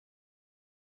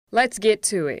Let's get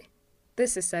to it.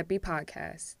 This is Seppi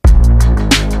Podcast.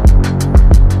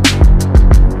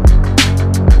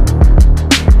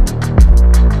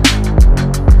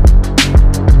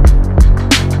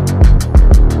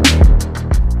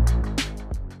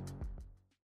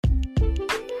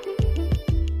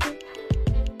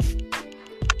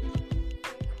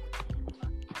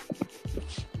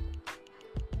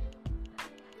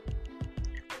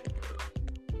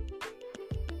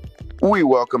 We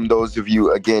welcome those of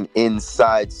you again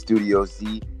inside Studio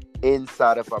Z,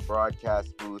 inside of our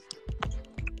broadcast booth,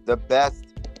 the best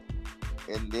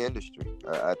in the industry.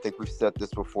 I think we've said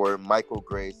this before. Michael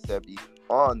Gray, Seppi,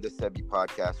 on the Seppi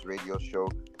Podcast radio show,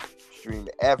 streamed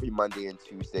every Monday and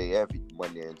Tuesday in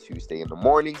the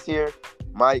mornings here.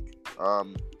 Mike,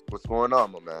 what's going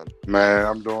on, my man? Man,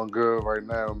 I'm doing good right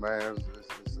now, man.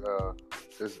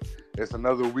 It's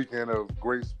another weekend of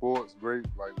great sports,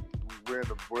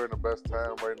 we're in the best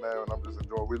time right now, and I'm just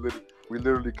enjoying. We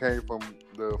literally came from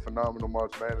the phenomenal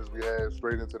March Madness we had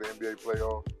straight into the NBA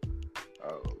playoff.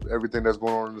 Everything that's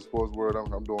going on in the sports world,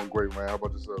 I'm doing great, man. How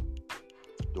about yourself?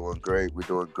 Doing great. We're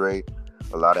doing great.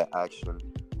 A lot of action,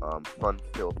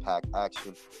 fun-filled packed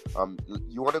action.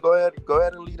 You want to go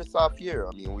ahead and lead us off here?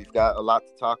 I mean, we've got a lot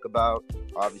to talk about.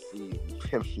 Obviously,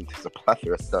 there's a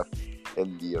plethora of stuff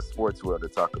in the sports world to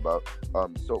talk about.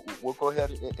 So we'll go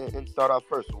ahead and start off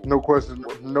first. No questions,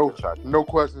 no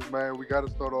questions, man. We got to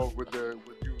start off with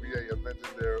UVA avenging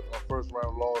their first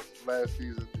round loss last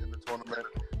season in the tournament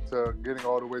to getting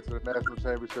all the way to the national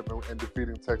championship and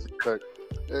defeating Texas Tech.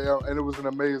 And it was an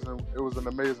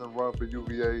amazing run for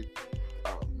UVA.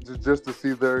 Just to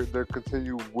see their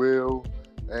continued will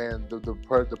and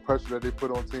the pressure that they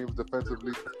put on teams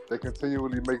defensively. They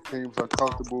continually make teams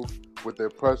uncomfortable with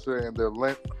their pressure and their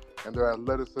length and their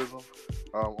athleticism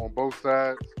on both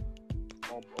sides.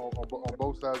 On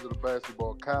both sides of the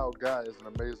basketball. Kyle Guy is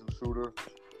an amazing shooter.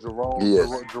 Jerome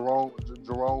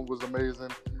was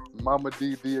amazing.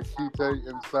 Mamadi Diakite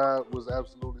inside was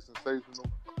absolutely sensational.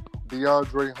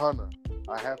 DeAndre Hunter,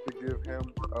 I have to give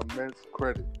him immense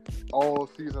credit. All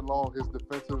season long, his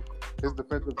defensive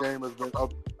game has been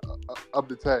up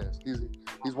to task. He's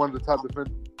one of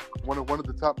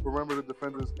the top perimeter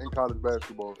defenders in college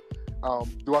basketball.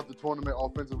 Throughout the tournament,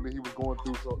 offensively, he was going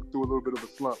through a little bit of a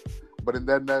slump. But in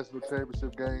that national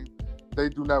championship game, they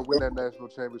do not win that national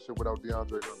championship without DeAndre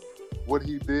Hunter. What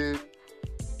he did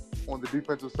on the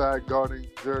defensive side, guarding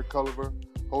Jared Culver,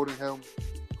 holding him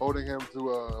to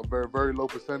a very, very low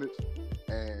percentage,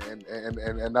 and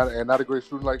not a great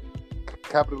shooting, like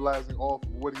capitalizing off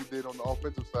what he did on the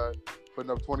offensive side, putting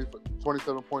up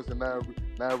 27 points and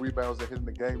 9 rebounds and hitting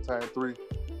the game time three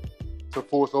to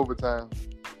force overtime.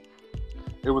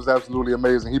 It was absolutely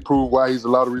amazing. He proved why he's a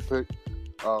lottery pick.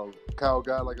 Kyle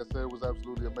Guy, like I said, was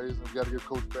absolutely amazing. We got to give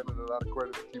Coach Bennett a lot of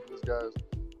credit for keeping his guys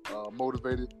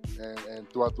motivated and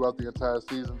throughout the entire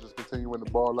season, just continuing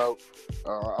to ball out.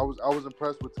 I was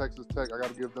impressed with Texas Tech. I got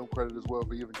to give them credit as well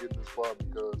for even getting this far,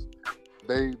 because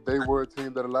they were a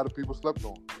team that a lot of people slept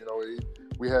on. You know,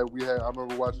 we had. I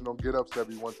remember watching on Get Up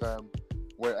Seppi one time,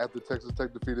 where after Texas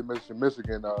Tech defeated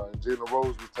Michigan, Jalen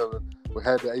Rose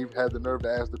had the nerve to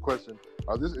ask the question: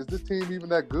 is this team even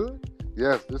that good?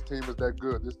 Yes, this team is that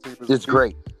good. It's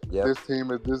great. Yeah.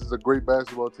 This is a great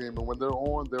basketball team, and when they're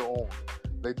on, they're on.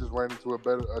 They just ran into a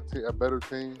better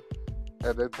team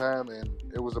at that time, and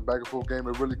it was a back and forth game.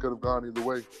 It really could have gone either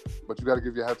way, but you got to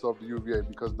give your hats off to UVA,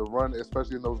 because the run,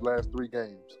 especially in those last 3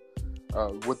 games,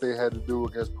 what they had to do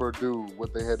against Purdue,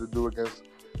 what they had to do against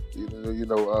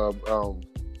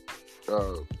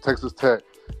Texas Tech,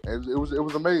 and it was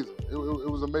amazing. It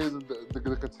was amazing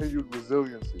the continued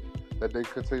resiliency that they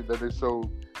showed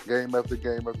game after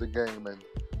game after game, and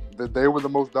that they were the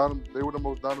most dominant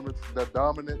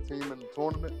team in the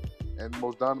tournament and the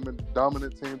most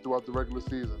dominant team throughout the regular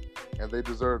season, and they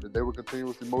deserved it. They were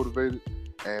continuously motivated,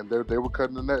 and they were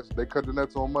cutting the nets. They cut the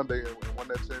nets on Monday and won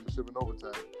that championship in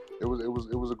overtime. It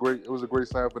was a great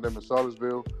sign for them. And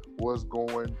Charlottesville was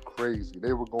going crazy.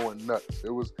 They were going nuts.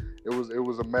 It was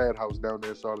a madhouse down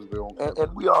there in Charlottesville.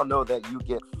 And we all know that you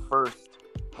get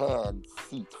first-hand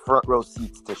seats, front row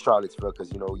seats to Charlottesville,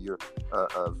 because you're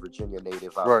a Virginia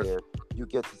native out there. You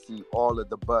get to see all of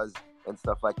the buzz and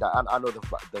stuff like that. I know the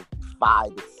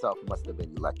vibe itself must have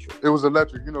been electric. It was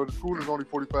electric. The school is only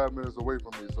 45 minutes away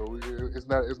from me, so it's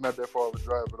not that far of a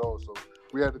drive at all. So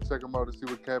we had to check them out to see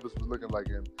what campus was looking like,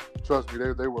 and trust me,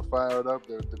 they were fired up.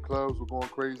 The clubs were going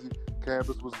crazy.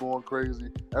 Campus was going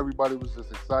crazy. Everybody was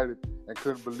just excited and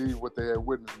couldn't believe what they had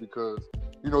witnessed, because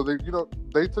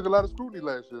they took a lot of scrutiny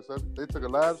last year. So they took a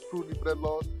lot of scrutiny for that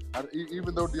loss.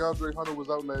 Even though DeAndre Hunter was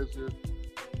out last year,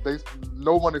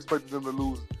 no one expected them to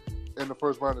lose in the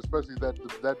first round, especially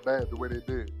that bad the way they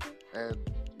did. And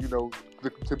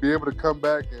to be able to come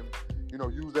back and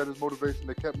use that as motivation.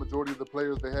 They kept majority of the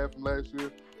players they had from last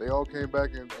year. They all came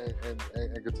back and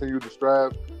continued to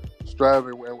strive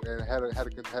and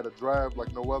had a drive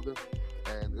like no other.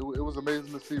 And it was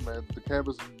amazing to see, man. The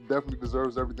Canvas definitely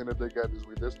deserves everything that they got this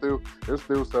week. They're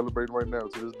still celebrating right now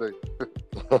to this day.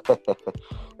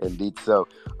 Indeed so.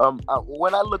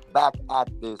 When I look back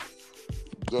at this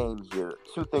game here,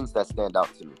 two things that stand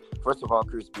out to me. First of all,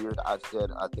 Chris Beard, I've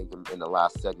said, I think in the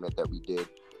last segment that we did,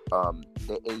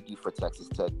 the AD for Texas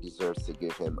Tech deserves to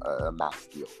give him a max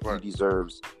deal. Right. He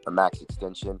deserves a max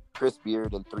extension. Chris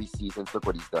Beard in 3 seasons, look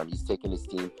what he's done. He's taken his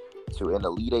team to an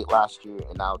Elite Eight last year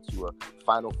and now to a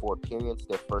Final Four appearance,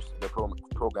 their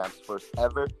program's first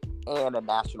ever, and a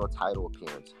national title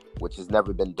appearance, which has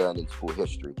never been done in school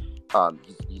history.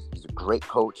 He's a great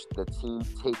coach. The team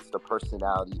takes the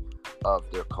personality of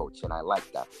their coach, and I like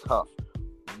that. Tough,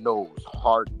 nose,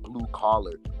 hard, blue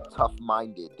collar,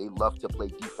 tough-minded. They love to play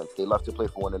defense. They love to play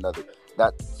for one another.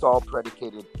 That's all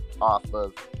predicated off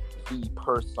of the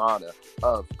persona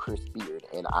of Chris Beard,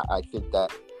 and I think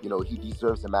that he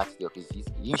deserves a max deal because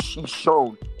he's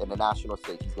shown in the national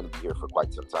stage he's going to be here for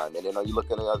quite some time. And then you look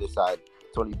on the other side,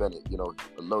 Tony Bennett,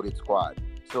 a loaded squad.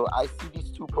 So I see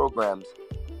these two programs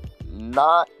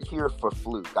not here for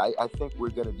fluke. I think we're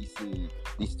going to be seeing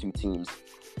these two teams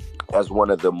as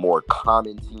one of the more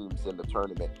common teams in the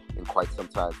tournament in quite some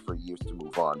time for years to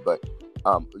move on. But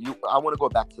I want to go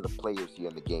back to the players here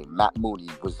in the game. Matt Mooney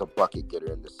was a bucket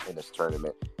getter in this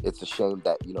tournament. It's a shame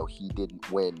that he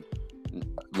didn't win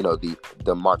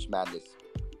the March Madness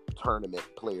tournament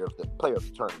player of the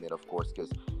tournament, of course,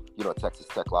 because Texas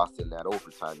Tech lost in that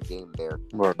overtime game there.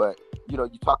 Right. But you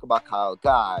talk about Kyle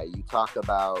Guy, you talk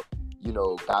about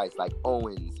guys like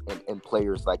Owens and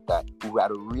players like that who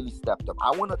had really stepped up.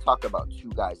 I want to talk about 2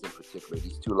 guys in particular,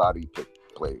 these 2 lottery pick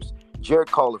players. Jared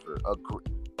Culliver,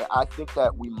 I think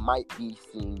that we might be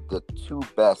seeing the 2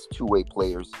 best two-way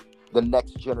players, the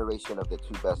next generation of the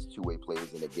 2 best two-way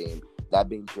players in the game, that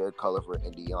being Jared Culliver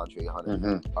and DeAndre Hunter.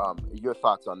 Mm-hmm. Your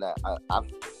thoughts on that?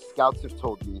 Scouts have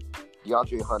told me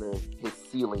DeAndre Hunter, his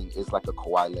ceiling is like a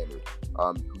Kawhi Leonard.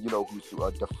 Who's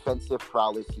a defensive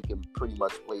prowess. He can pretty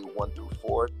much play 1 through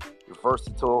 4.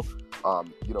 Versatile.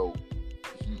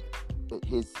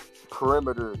 His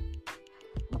perimeter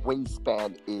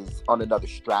wingspan is on another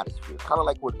stratosphere, kind of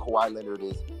like what Kawhi Leonard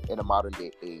is in a modern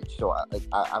day age. So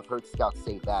I've heard scouts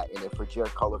say that. And then for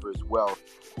Jared Culliver as well,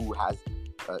 who has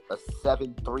a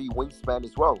 7'3" wingspan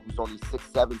as well, who's only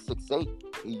 6'7",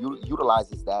 6'8", he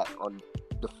utilizes that on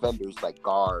defenders like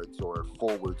guards or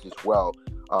forwards as well,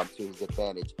 to his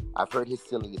advantage. I've heard his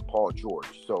ceiling is Paul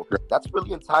George. So that's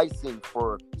really enticing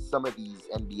for some of these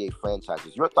NBA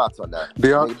franchises. Your thoughts on that?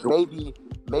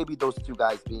 Maybe those 2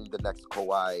 guys being the next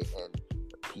Kawhi and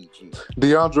PG.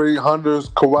 DeAndre Hunter's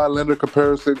Kawhi Leonard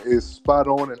comparison is spot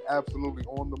on and absolutely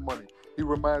on the money. He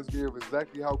reminds me of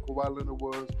exactly how Kawhi Leonard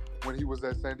was when he was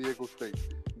at San Diego State.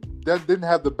 That didn't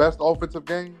have the best offensive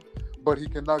game, but he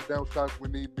can knock down shots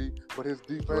when need be. But his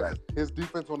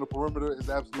defense on the perimeter is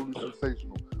absolutely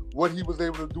sensational. What he was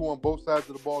able to do on both sides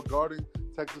of the ball, guarding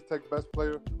Texas Tech best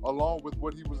player, along with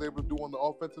what he was able to do on the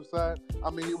offensive side,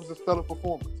 it was a stellar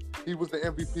performance. He was the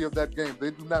MVP of that game.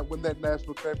 They do not win that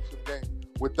national championship game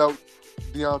without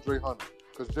DeAndre Hunter,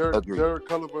 because Jared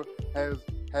Culliver has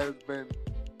been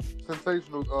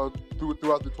sensational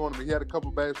throughout the tournament. He had a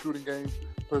couple bad shooting games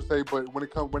per se, but when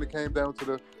it came down to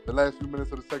the last few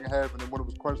minutes of the second half, and then when it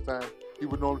was crunch time, he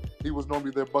was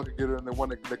normally their bucket getter and the one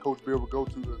that Coach Beard would go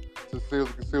to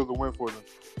seal the win for them.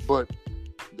 But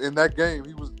in that game,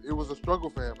 it was a struggle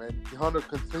for him, and Hunter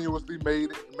continuously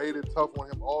made it tough on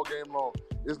him all game long.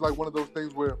 It's like one of those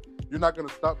things where you're not going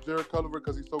to stop Jared Culliver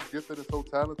because he's so gifted and so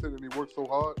talented and he works so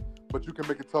hard, but you can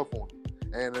make it tough on him.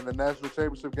 And in the national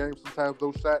championship game, sometimes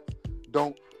those shots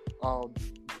don't.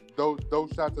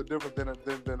 Those shots are different than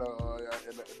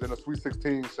a Sweet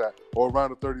 16 shot or a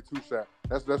round of 32 shot.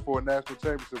 That's for a national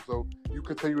championship. So you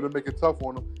continue to make it tough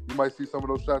on them, you might see some of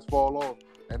those shots fall off.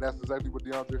 And that's exactly what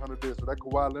DeAndre Hunter did. So that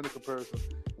Kawhi Leonard comparison,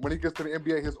 when he gets to the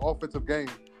NBA, his offensive game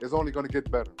is only going to get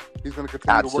better. He's going to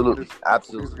continue to work on his,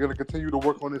 He's going to continue to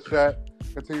work on his shot,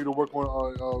 continue to work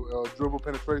on dribble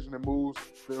penetration and moves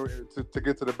to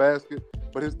get to the basket.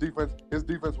 But his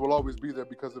defense will always be there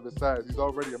because of his size. He's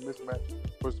already a mismatch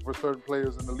for certain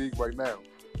players in the league right now.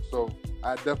 So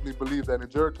I definitely believe that. And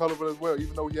Jared Culliver as well,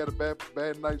 even though he had a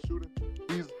bad night shooting,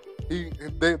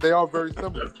 they are very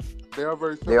similar. They are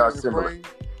very similar in frame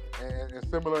and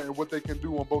similar in what they can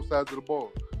do on both sides of the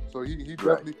ball. So I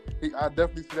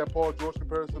definitely see that Paul George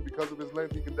comparison because of his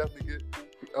length. He can definitely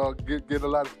get a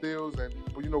lot of steals, and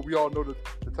we all know the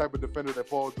type of defender that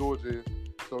Paul George is.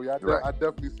 So yeah, Right. I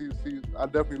definitely I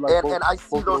definitely like both. And I see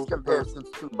both of those comparisons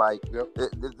too, Mike. Yep.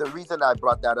 The reason I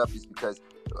brought that up is because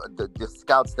the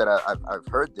scouts that I've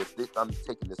heard this, I'm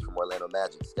taking this from Orlando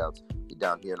Magic scouts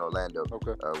down here in Orlando.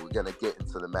 Okay. We're gonna get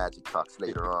into the Magic talks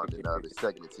later on in other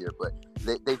segments here, but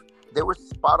they were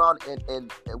spot on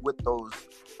and with those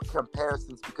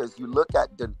comparisons, because you look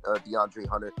at DeAndre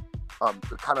Hunter.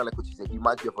 Kind of like what you said, he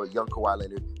reminds me of a young Kawhi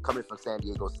Leonard coming from San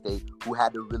Diego State who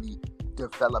had to really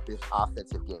develop his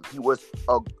offensive game.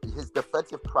 His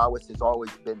defensive prowess has always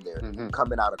been there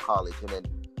coming out of college, and then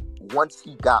once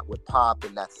he got with Pop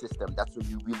in that system, that's when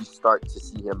you really start to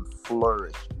see him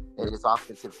flourish, and his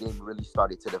offensive game really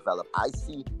started to develop. I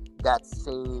see that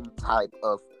same type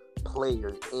of player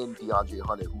in DeAndre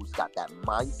Hunter, who's got that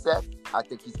mindset. I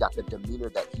think he's got the demeanor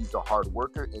that he's a hard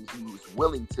worker, and he was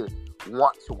willing to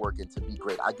want to work and to be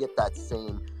great. I get that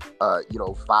same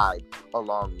vibe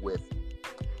along with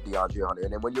DeAndre Hunter.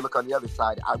 And then when you look on the other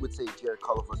side, I would say Jared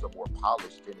Culver's a more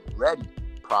polished and ready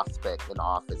prospect in the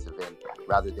offensive end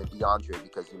rather than DeAndre,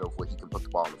 because where he can put the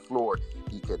ball on the floor,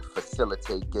 he could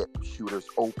facilitate, get shooters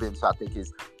open. So I think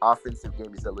his offensive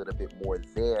game is a little bit more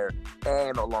there,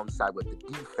 and alongside with the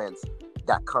defense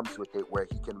that comes with it, where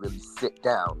he can really sit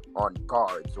down on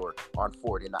guards or on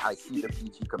forward. And I see the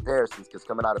PG comparisons, because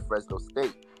coming out of Fresno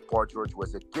State, Paul George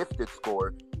was a gifted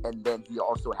scorer, and then he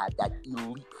also had that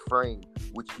elite frame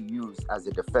which he used as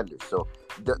a defender. So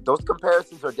those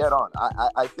comparisons are dead on.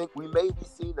 I think we may be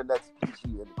seeing the next PG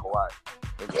in Kawhi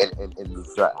in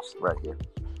these drafts right here.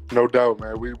 No doubt,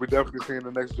 man. We're definitely seeing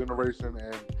the next generation,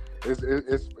 and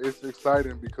it's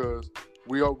exciting because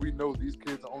we know these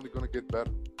kids are only going to get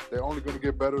better. They're only going to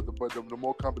get better. The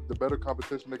better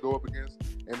competition they go up against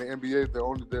in the NBA,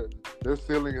 their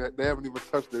ceiling, they haven't even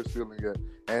touched their ceiling yet.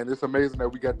 And it's amazing that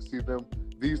we got to see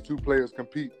these two players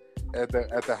compete at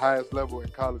the highest level in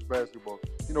college basketball.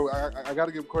 I got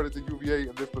to give credit to UVA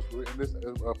in this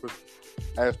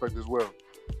aspect as well.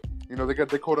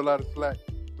 They caught a lot of slack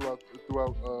throughout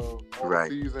all the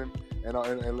season and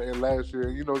last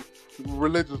year,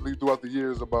 religiously throughout the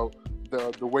years about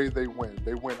the way they win.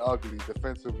 They win ugly,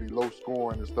 defensively, low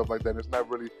scoring and stuff like that. It's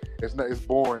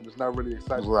boring. It's not really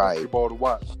exciting basketball to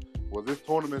watch. Well, this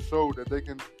tournament showed that they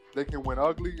can win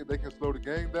ugly, and they can slow the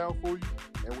game down for you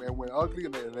and win ugly,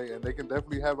 and they can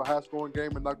definitely have a high scoring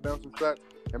game and knock down some shots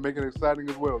and make it exciting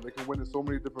as well. They can win in so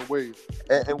many different ways.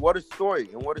 And what a story!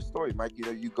 Mike.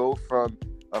 You go from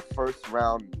a first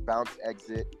round bounce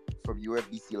exit from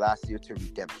UMBC last year to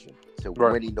redemption, to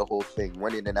winning the whole thing,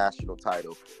 winning the national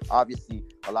title. Obviously,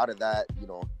 a lot of that,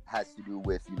 has to do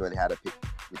with, they had a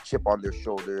chip on their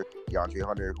shoulder. DeAndre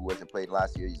Hunter, who hasn't played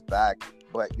last year, he's back.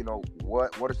 But,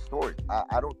 what a story.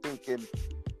 I don't think at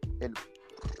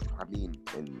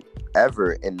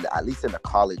least in a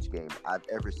college game, I've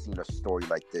ever seen a story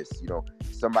like this.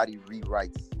 Somebody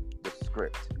rewrites the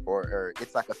script, or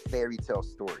it's like a fairy tale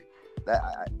story.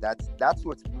 That's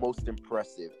what's most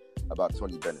impressive about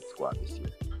Tony Bennett's squad this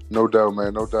year. No doubt,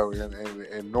 man. No doubt.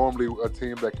 And normally a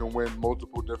team that can win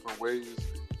multiple different ways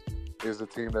is a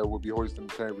team that will be hoisting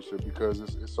the championship, because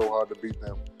it's so hard to beat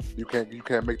them. You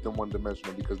can't make them one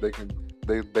dimensional, because they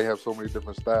have so many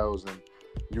different styles, and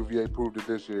UVA proved it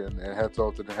this year. And hats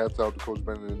off to Coach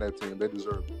Bennett and that team. They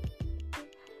deserved it.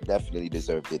 Definitely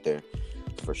deserved it there,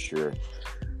 for sure.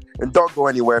 And don't go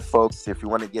anywhere, folks. If you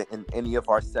want to get in any of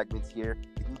our segments here,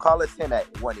 you can call us in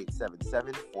at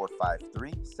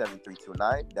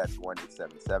 1-877-453-7329. That's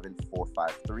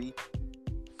 1-877-453.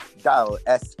 Dial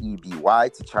SEBY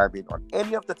to chime in on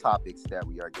any of the topics that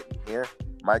we are getting here.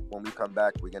 Mike, when we come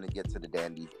back, we're going to get to the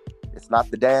dandy. It's not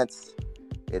the dance.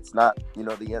 It's not, the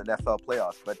NFL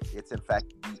playoffs, but it's, in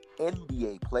fact, the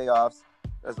NBA playoffs.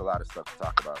 There's a lot of stuff to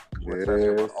talk about. We're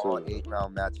touching on all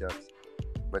 8-round matchups.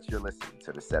 But you're listening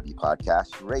to the Sebi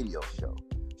Podcast radio show,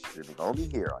 streaming only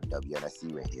here on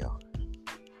WNSC Radio.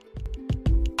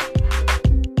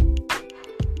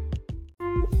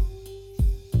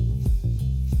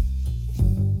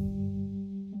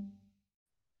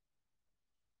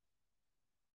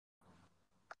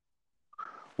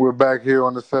 We're back here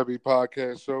on the Sebi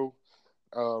Podcast show.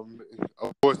 Of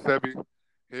course, Sebi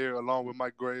here along with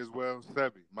Mike Gray as well.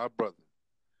 Sebi, my brother.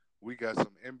 We got some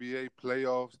NBA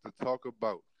playoffs to talk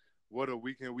about. What a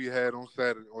weekend we had on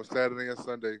Saturday and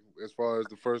Sunday, as far as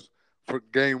for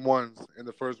game ones in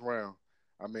the first round.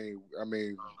 I mean,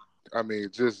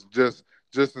 just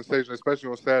sensational, especially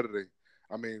on Saturday.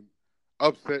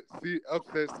 Upset city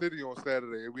on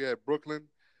Saturday. We had Brooklyn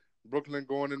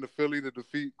going into Philly to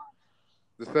defeat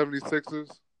the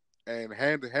 76ers and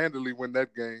handily win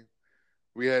that game.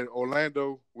 We had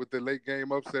Orlando with the late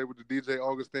game upset with the DJ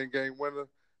Augustine game winner,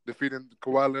 defeating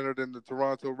Kawhi Leonard and the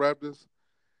Toronto Raptors.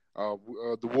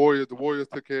 The Warriors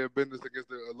took care of business against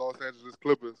the Los Angeles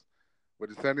Clippers. But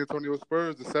the San Antonio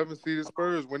Spurs, the seven-seeded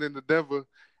Spurs, went into Denver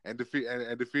and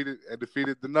defeated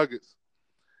the Nuggets.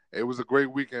 It was a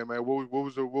great weekend, man. What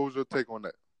was your take on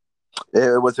that?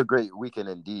 It was a great weekend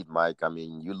indeed, Mike. I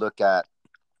mean, you look at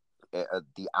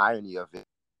the irony of it.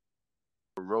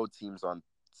 Road teams on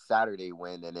Saturday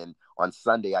win, and then on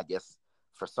Sunday, I guess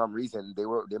for some reason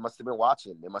they must have been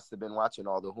watching. They must have been watching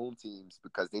all the home teams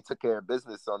because they took care of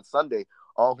business on Sunday.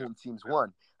 All home teams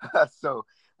won, so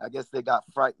I guess they got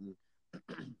frightened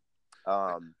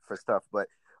for stuff. But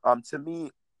to me,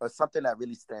 something that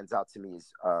really stands out to me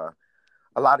is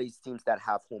a lot of these teams that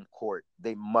have home court,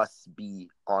 they must be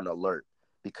on alert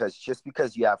because just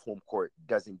because you have home court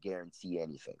doesn't guarantee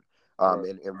anything.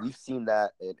 Right. And we've seen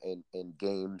that in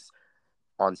games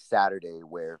on Saturday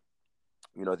where,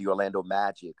 the Orlando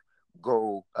Magic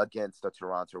go against the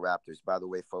Toronto Raptors. By the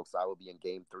way, folks, I will be in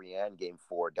Game 3 and Game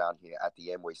 4 down here at the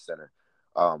Amway Center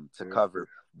to cover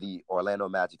the Orlando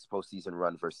Magic's postseason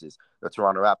run versus the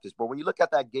Toronto Raptors. But when you look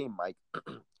at that game, Mike,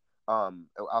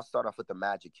 I'll start off with the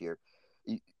Magic here.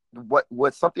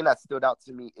 What's something that stood out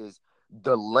to me is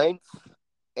the length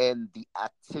and the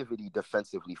activity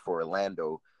defensively for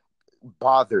Orlando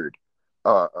bothered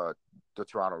the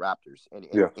Toronto Raptors, and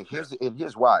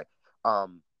here's why.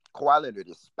 Kawhi Leonard,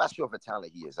 as special of a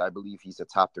talent he is, I believe he's a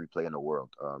top 3 player in the world.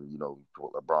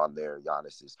 LeBron there,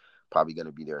 Giannis is probably going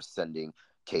to be there ascending.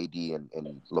 KD and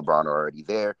LeBron are already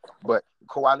there, but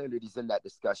Kawhi Leonard is in that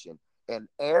discussion. And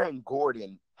Aaron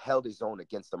Gordon held his own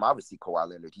against him. Obviously, Kawhi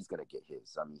Leonard, he's going to get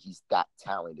his. I mean, he's that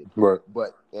talented, Right.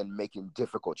 but in making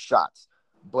difficult shots.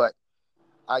 But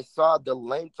I saw the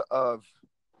length of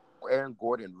Aaron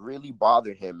Gordon really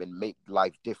bother him and make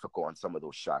life difficult on some of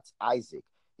those shots. Isaac,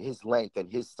 his length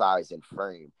and his size and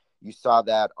frame. You saw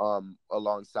that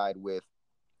alongside with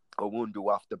Owundu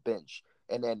off the bench.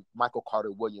 And then Michael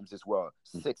Carter Williams as well.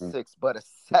 6'6", but a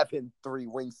 7'3"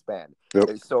 wingspan. Yep.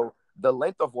 And so the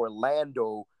length of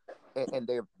Orlando and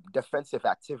their defensive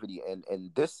activity,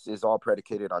 and this is all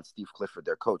predicated on Steve Clifford,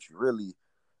 their coach, really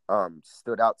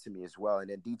stood out to me as well. And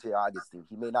then DJ Augustine,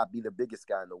 he may not be the biggest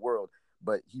guy in the world,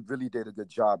 but he really did a good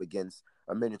job against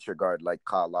a miniature guard like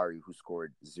Kyle Lowry, who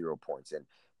scored 0 points.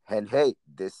 And hey,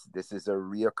 this is a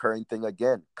reoccurring thing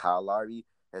again. Kyle Lowry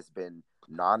has been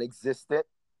non-existent.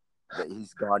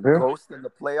 He's gone ghost in the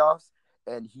playoffs,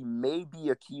 and he may be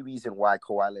a key reason why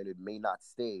Kawhi Leonard may not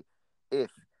stay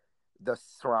if the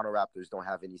Toronto Raptors don't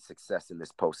have any success in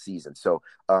this postseason. So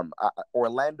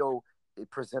Orlando, it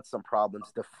presents some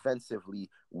problems defensively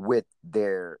with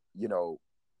their,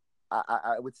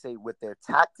 I would say with their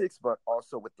tactics, but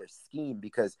also with their scheme,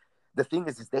 because the thing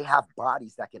is they have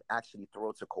bodies that can actually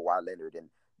throw to Kawhi Leonard, and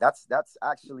that's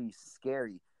actually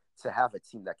scary to have a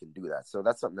team that can do that. So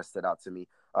that's something that stood out to me.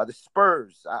 The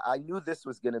Spurs, I knew this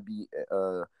was going to be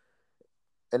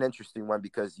an interesting one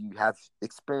because you have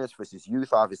experience versus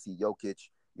youth. Obviously, Jokic,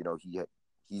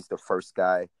 he's the first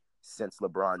guy since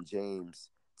LeBron James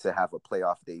to have a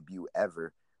playoff debut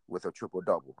ever with a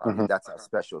triple-double. I mean, that's how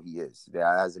special he is.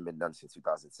 That hasn't been done since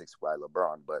 2006 by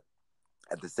LeBron. But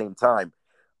at the same time,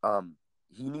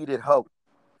 he needed help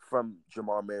from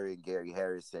Jamal Murray and Gary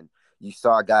Harris. And you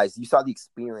saw the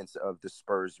experience of the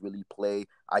Spurs really play.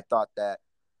 I thought that,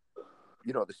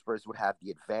 the Spurs would have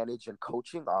the advantage in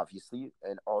coaching, obviously,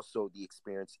 and also the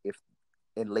experience if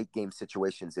in late game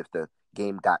situations, if the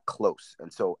game got close.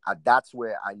 And so that's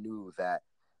where I knew that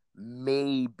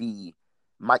maybe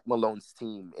Mike Malone's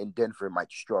team in Denver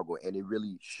might struggle, and it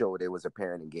really showed. It was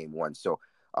apparent in Game 1. So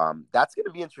that's going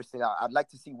to be interesting. I'd like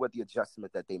to see what the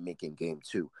adjustment that they make in Game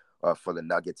 2 for the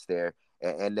Nuggets there,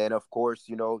 and then of course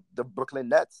the Brooklyn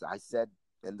Nets. I said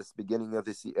in this beginning of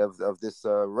this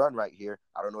run right here.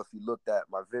 I don't know if you looked at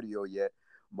my video yet,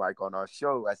 Mike, on our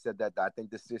show. I said that I think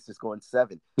this is going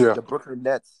 7. Yeah. The Brooklyn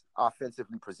Nets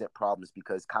offensively present problems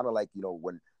because kind of like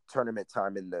when tournament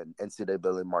time in the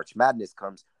NCAA March Madness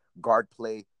comes, guard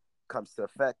play comes to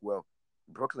effect. Well,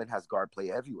 Brooklyn has guard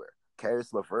play everywhere.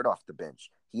 Karis LeVert off the bench.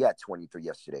 He had 23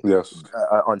 yesterday. Yes.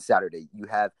 On Saturday. You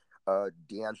have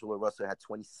D'Angelo Russell had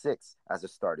 26 as a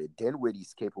starter.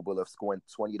 Dinwiddie's capable of scoring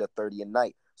 20 to 30 a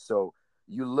night. So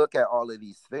you look at all of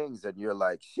these things and you're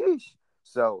like, sheesh.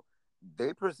 So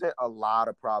they present a lot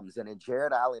of problems. And then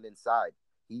Jared Allen inside,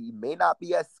 he may not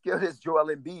be as skilled as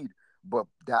Joel Embiid, but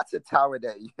that's a tower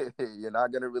that you're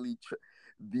not going to really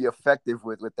be effective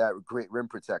with that great rim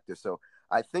protector. So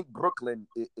I think Brooklyn,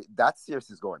 that series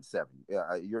is going 7.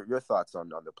 Your thoughts on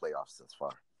the playoffs thus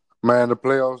far? Man, the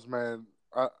playoffs, man.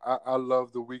 I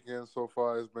love the weekend so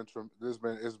far. It's been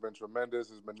tremendous.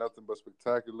 It's been nothing but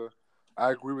spectacular.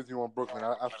 I agree with you on Brooklyn.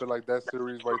 I feel like that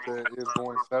series right there is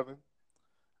going seven.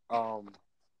 Um,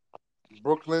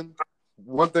 Brooklyn.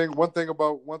 One thing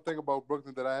about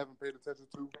Brooklyn that I haven't paid attention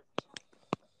to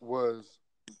was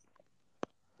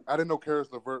I didn't know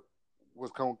Karis LeVert was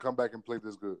come back and play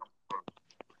this good.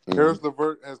 Mhm. Karis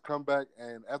LeVert has come back,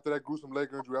 and after that gruesome leg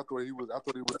injury, I thought he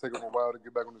was taking a while to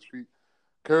get back on his feet.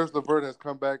 Karis LeVert has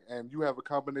come back, and you have a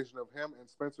combination of him and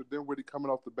Spencer Dinwiddie coming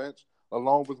off the bench,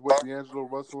 along with what D'Angelo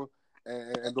Russell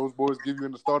and those boys give you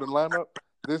in the starting lineup.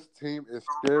 This team is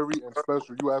scary and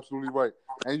special. You're absolutely right.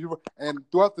 And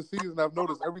throughout the season, I've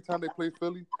noticed every time they play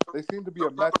Philly, they seem to be a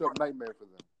matchup nightmare for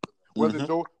them.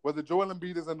 Mhm. Whether Joel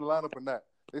Embiid is in the lineup or not,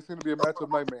 they seem to be a matchup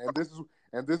nightmare.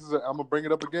 I'm gonna bring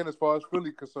it up again as far as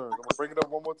Philly concerns. I'm gonna bring it up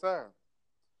one more time.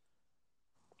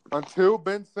 Until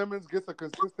Ben Simmons gets a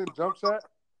consistent jump shot,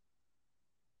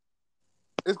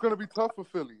 it's going to be tough for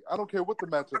Philly. I don't care what the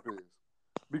matchup is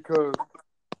because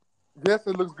yes,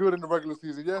 it looks good in the regular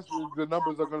season. Yes, the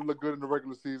numbers are going to look good in the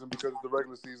regular season because it's the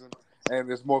regular season and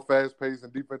it's more fast paced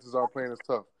and defenses aren't playing as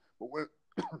tough. But when,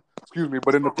 excuse me,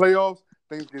 but in the playoffs,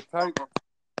 things get tight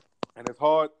and it's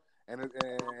hard, and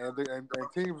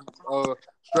teams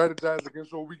strategize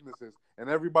against your weaknesses. And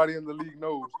everybody in the league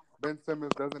knows Ben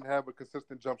Simmons doesn't have a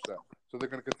consistent jump shot, so they're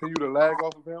going to continue to lag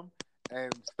off of him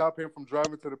and stop him from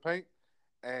driving to the paint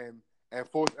and and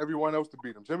force everyone else to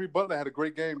beat him. Jimmy Butler had a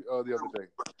great game the other day.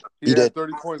 He He had did.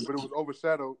 30 points, but it was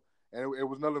overshadowed and it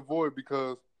was null and void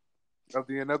because of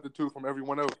the ineptitude from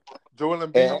everyone else. Joel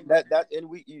And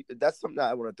Embiid, that's something that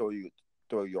I want to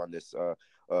throw you on this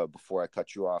before I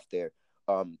cut you off there.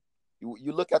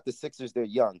 You look at the Sixers; they're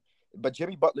young, but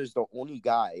Jimmy Butler's the only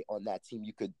guy on that team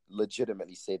you could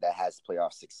legitimately say that has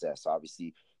playoff success.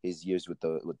 Obviously, his years with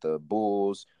the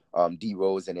Bulls, D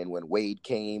Rose, and then when Wade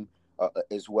came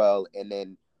as well, and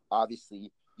then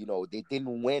obviously they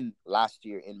didn't win last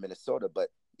year in Minnesota, but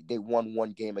they won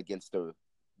one game against the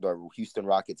Houston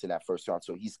Rockets in that first round.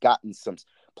 So he's gotten some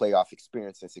playoff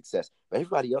experience and success. But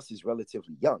everybody else is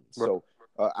relatively young. So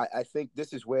I think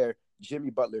this is where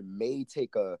Jimmy Butler may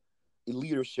take a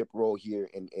leadership role here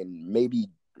and maybe,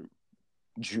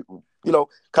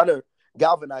 kind of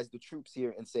galvanize the troops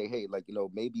here and say, hey, like,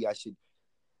 maybe I should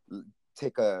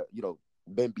take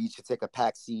Ben Beach should take a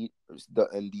back seat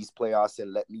in these playoffs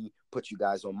and let me put you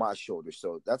guys on my shoulders.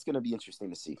 So that's going to be interesting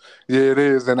to see. yeah, it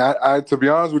is. And to be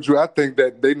honest with you, I think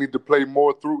that they need to play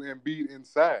more through Embiid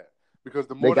inside because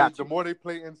the They more got the to. more they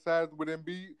play inside with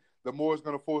Embiid, the more it's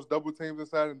going to force double teams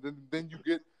inside, and then you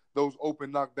get those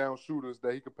open knockdown shooters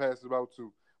that he could pass it out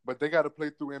to. But they got to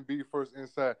play through Embiid first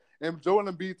inside. And Joel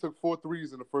Embiid took 4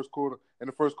 threes in the first quarter. In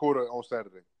the first quarter on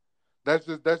Saturday. That's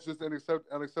just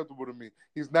unacceptable to me.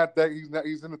 He's in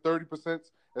the 30%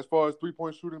 as far as 3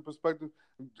 point shooting perspective.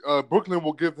 Brooklyn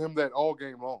will give him that all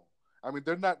game long. I mean,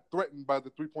 they're not threatened by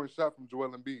the 3 point shot from Joel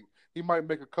Embiid. He might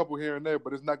make a couple here and there,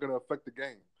 but it's not going to affect the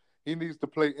game. He needs to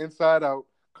play inside out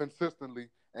consistently,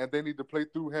 and they need to play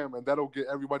through him, and that'll get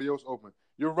everybody else open.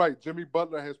 You're right. Jimmy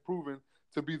Butler has proven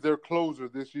to be their closer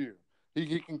this year.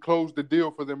 He can close the deal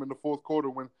for them in the fourth quarter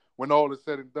when all is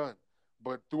said and done.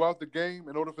 But throughout the game,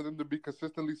 in order for them to be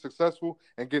consistently successful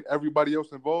and get everybody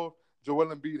else involved,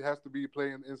 Joel Embiid has to be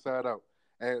playing inside out,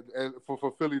 and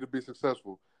for Philly to be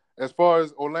successful. As far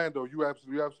as Orlando, you're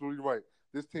absolutely right.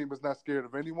 This team is not scared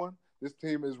of anyone. This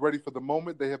team is ready for the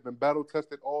moment. They have been battle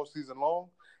tested all season long,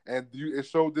 and it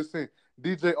showed this thing.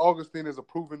 DJ Augustine is a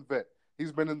proven vet.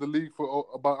 He's been in the league for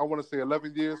about I want to say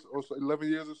 11 years or so, 11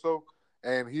 years or so,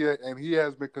 and he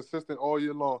has been consistent all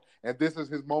year long. And this is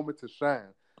his moment to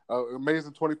shine.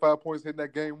 Amazing 25 points hitting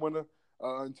that game winner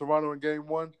in Toronto in game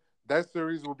one. That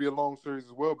series will be a long series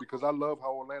as well because I love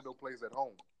how Orlando plays at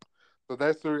home. So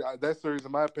that series,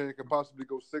 in my opinion, can possibly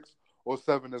go 6 or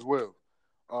 7 as well.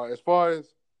 As far as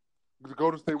the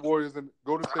Golden State Warriors and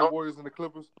the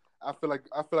Clippers, I feel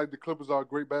like the Clippers are a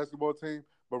great basketball team,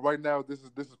 but right now this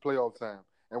is playoff time.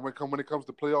 And when it comes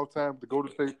to playoff time, the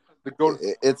Golden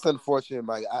It's unfortunate,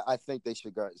 Mike. I think they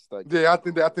should start getting yeah,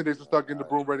 the I think broom they should start getting the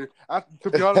broom ready. To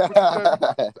be honest with you, Sabby,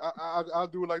 ready. I'll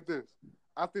do it like this.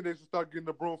 I think they should start getting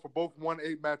the broom for both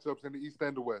 1-8 matchups in the East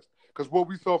and the West. Because what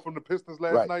we saw from the Pistons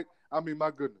last Right. night, I mean,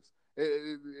 my goodness,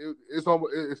 it's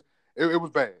almost it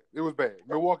was bad. It was bad.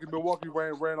 Milwaukee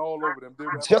ran all over them. Did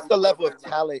Just everything the for them level of last night.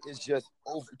 talent is just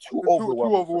too Too overwhelming for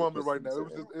the overwhelming right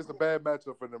Pistons. now. It's a bad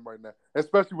matchup for them right now,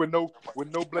 especially with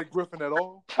no Blake Griffin at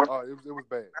all. It was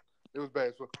bad. It was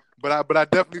bad. So, but I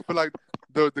definitely feel like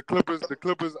the Clippers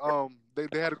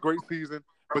they had a great season,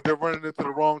 but they're running into the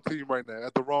wrong team right now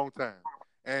at the wrong time.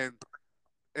 And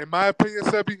In my opinion,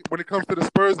 Sebi, when it comes to the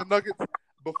Spurs and Nuggets,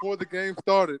 before the game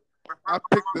started, I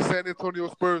picked the San Antonio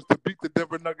Spurs to beat the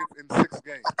Denver Nuggets in 6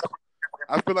 games.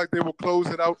 I feel like they will close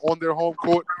it out on their home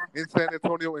court in San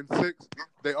Antonio in 6.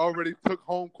 They already took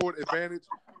home court advantage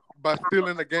by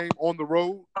stealing the game on the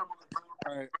road.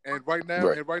 And right now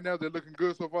they're looking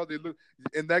good so far. They look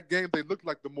in that game. They look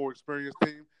like the more experienced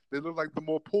team. They look like the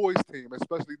more poised team,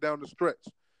 especially down the stretch.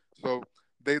 So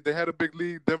they had a big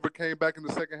lead. Denver came back in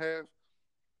the second half.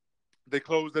 They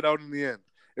closed it out in the end.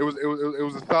 It was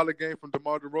a solid game from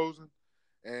DeMar DeRozan,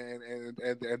 and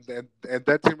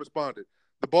that team responded.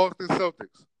 The Boston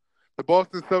Celtics. The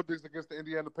Boston Celtics against the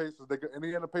Indiana Pacers.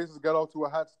 Indiana Pacers got off to a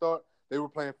hot start. They were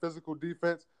playing physical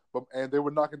defense, and they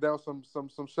were knocking down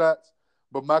some shots.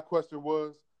 But my question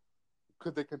was,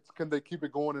 can they keep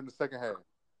it going in the second half?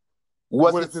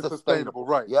 Was it sustainable?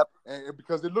 Right. Yep. And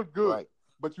because it looked good. Right.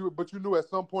 But you knew at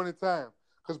some point in time,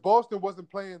 because Boston was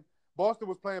playing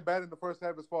bad in the first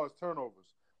half as far as turnovers.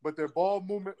 But their ball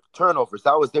movement. That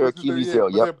was their Achilles heel.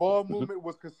 Yep. Their ball movement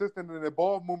was consistent, and their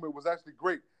ball movement was actually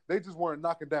great. They just weren't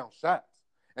knocking down shots.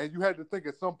 And you had to think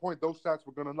at some point those shots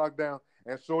were going to knock down,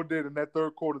 and sure did. In that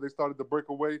third quarter, they started to break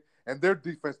away, and their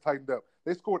defense tightened up.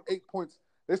 They scored 8 points.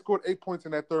 They scored 8 points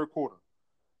in that third quarter.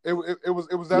 It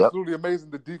was absolutely amazing,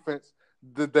 the defense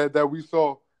that we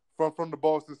saw from the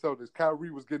Boston Celtics. Kyrie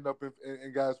was getting up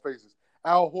in guys' faces.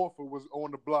 Al Horford was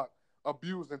on the block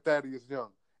abusing Thaddeus Young.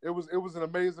 It was an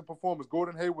amazing performance.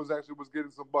 Gordon Hayward was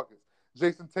getting some buckets.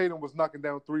 Jason Tatum was knocking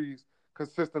down threes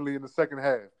consistently in the second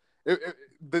half.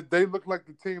 They look like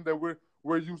the team that we're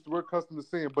accustomed to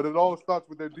seeing, but it all starts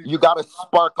with their defense. You got to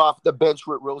spark off the bench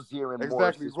with Rozier and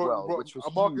Morris as well, which was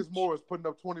Marcus huge. Morris putting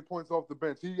up 20 points off the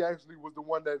bench. He actually was the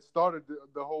one that started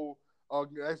the whole.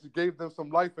 Actually gave them some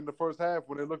life in the first half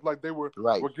when it looked like they were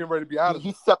getting ready to be out of it.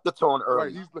 He set the tone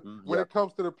early. Right. When it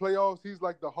comes to the playoffs, he's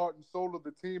like the heart and soul of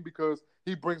the team because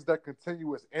he brings that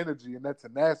continuous energy and that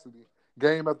tenacity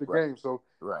game after game. So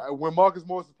when Marcus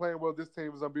Morris is playing well, this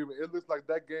team is unbeatable. It looks like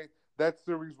that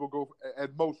series will go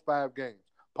at most 5 games,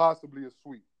 possibly a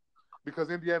sweep, because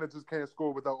Indiana just can't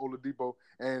score without Oladipo.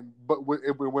 But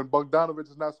when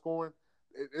Bogdanovic is not scoring,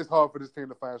 it's hard for this team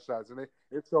to find shots, and it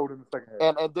showed in the second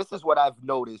half. And this is what I've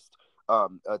noticed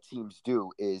teams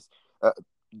do is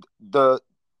the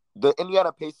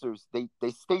Indiana Pacers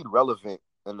they stayed relevant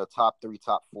in the top 3,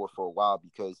 top 4 for a while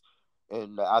because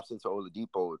in the absence of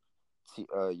Oladipo,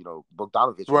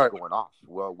 Bogdanovic was going off.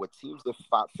 Well, what teams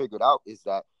have figured out is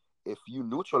that if you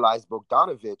neutralize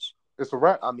Bogdanovic, it's a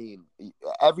wrap. I mean,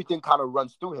 everything kind of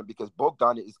runs through him because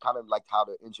Bogdan is kind of like how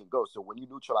the engine goes. So when you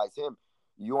neutralize him,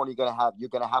 you're gonna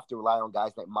have to rely on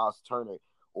guys like Miles Turner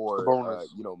or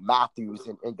Matthews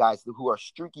and guys who are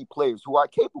streaky players who are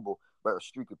capable but are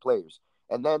streaky players.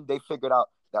 And then they figured out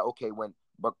that when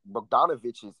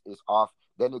Bogdanovic is off,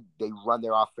 then they run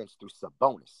their offense through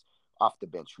Sabonis off the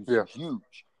bench, who's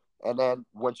huge. And then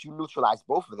once you neutralize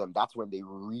both of them, that's when they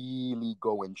really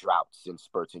go in droughts and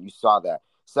spurts. And you saw that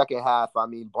second half. I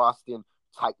mean, Boston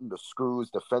tightened the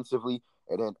screws defensively,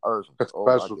 and then Irving.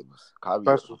 My goodness, Kyrie.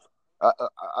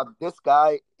 This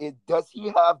guy, does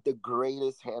he have the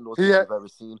greatest handles you've ever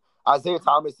seen? Isaiah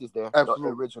Thomas is there. Absolutely.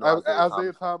 The original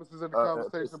Isaiah Thomas is in the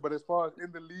conversation, but as far as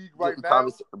in the league right now,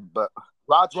 but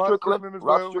Rod Strickland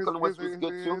was good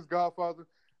too. His godfather,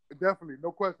 definitely,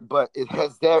 no question. But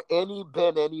has there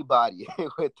been anybody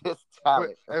with this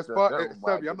talent? But as far as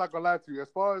Sebi, I'm not gonna lie to you. As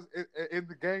far as in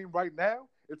the game right now,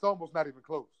 it's almost not even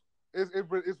close. It's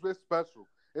special.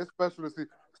 It's special to see.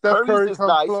 Steph Curry is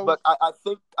nice, close. But I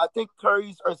think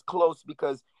Curry's is close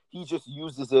because he just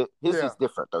uses it. His is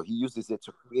different though. He uses it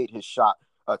to create his shot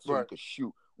so he can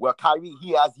shoot. Well, Kyrie,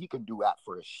 he can do that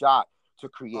for his shot to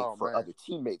create other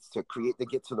teammates to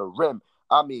get to the rim.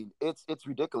 I mean, it's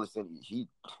ridiculous, and he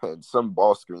and some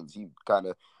ball screens. He kind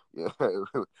of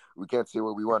we can't say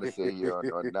what we want to say here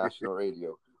on national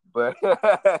radio, but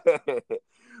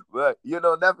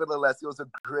nevertheless, it was a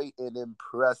great and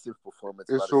impressive performance.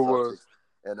 It sure was.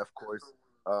 And of course,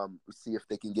 see if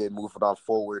they can get moving on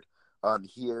forward.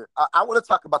 Here, I want to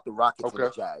talk about the Rockets and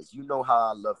the Jazz. You know how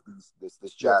I love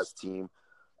this Jazz team.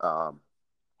 I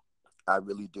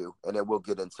really do, and then we'll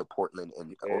get into Portland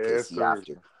and OKC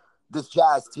after. This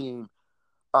Jazz team,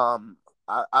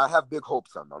 I have big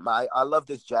hopes on them. I love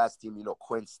this Jazz team.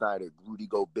 Quinn Snyder, Rudy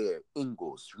Gobert,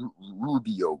 Ingles,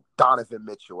 Rubio, Donovan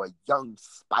Mitchell, a young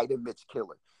Spider Mitch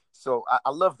killer. So I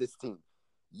love this team.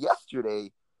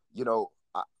 Yesterday,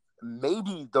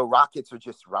 maybe the Rockets are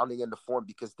just rounding into form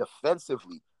because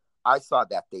defensively, I saw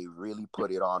that they really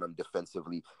put it on them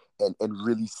defensively and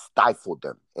really stifled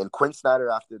them. And Quinn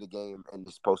Snyder, after the game and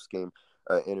his post-game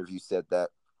interview, said that,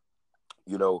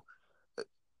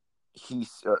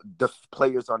 the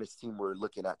players on his team were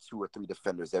looking at 2 or 3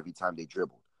 defenders every time they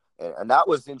dribbled, and that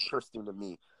was interesting to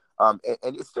me. And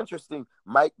it's interesting,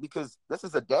 Mike, because this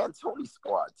is a D'Antoni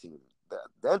squad team. The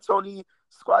D'Antoni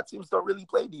squad teams don't really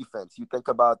play defense. You think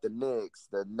about the Knicks,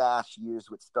 the Nash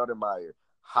years with Stoudemire,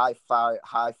 high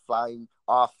flying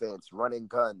offense, running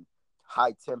gun,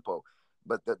 high tempo.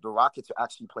 But the Rockets are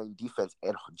actually playing defense,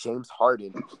 and James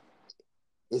Harden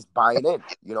is buying in.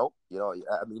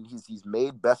 I mean, he's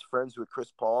made best friends with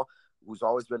Chris Paul, who's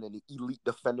always been an elite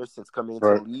defender since coming into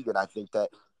the league, and I think that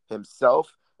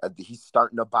himself, he's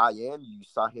starting to buy in. You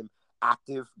saw him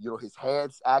active, his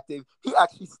hands active. He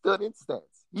actually stood in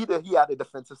stance. He had a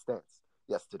defensive stance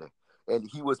yesterday, and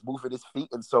he was moving his feet.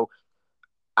 And so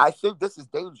I think this is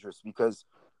dangerous because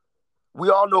we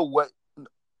all know what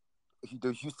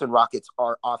the Houston Rockets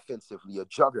are offensively, a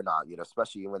juggernaut,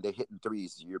 especially when they're hitting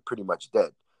threes, you're pretty much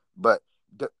dead. But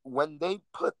when they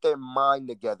put their mind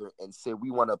together and say,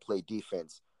 we want to play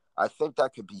defense, I think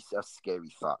that could be a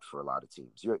scary thought for a lot of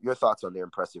teams. Your thoughts on their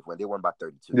impressive win? They won by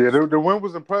 32. Yeah, the win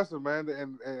was impressive, man.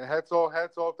 And hats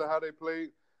off to how they played.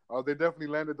 They definitely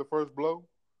landed the first blow,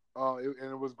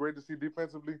 and it was great to see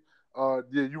defensively. Yeah,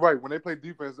 you're right. When they play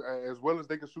defense, as well as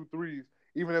they can shoot threes,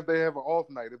 even if they have an off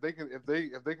night, if they can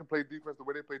play defense the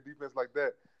way they play defense like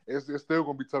that, it's still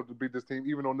going to be tough to beat this team,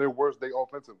 even on their worst day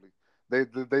offensively. They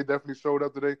definitely showed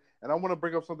up today. And I want to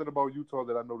bring up something about Utah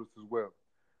that I noticed as well.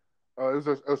 It was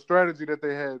a strategy that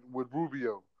they had with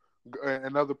Rubio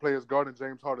and other players guarding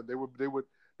James Harden. They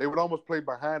would almost play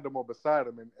behind him or beside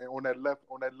him and on that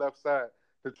left side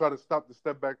to try to stop the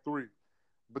step back three.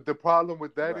 But the problem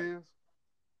with that is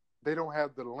they don't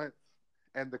have the length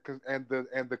and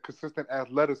the consistent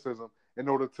athleticism in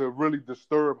order to really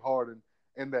disturb Harden.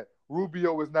 And that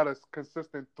Rubio is not a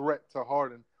consistent threat to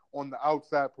Harden on the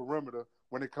outside perimeter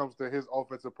when it comes to his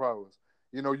offensive prowess.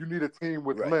 You need a team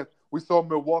with length. We saw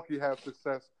Milwaukee have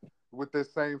success with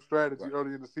this same strategy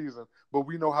early in the season, but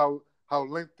we know how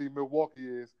lengthy Milwaukee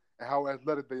is and how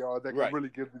athletic they are. That can really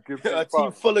give a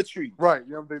team full of trees. Right.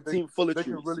 Team full of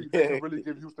trees. They can really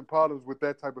give Houston problems with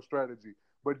that type of strategy.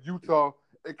 But Utah,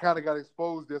 it kind of got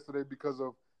exposed yesterday because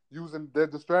of using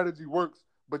the strategy works,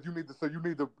 but you need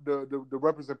the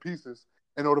represent pieces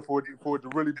in order for it to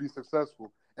really be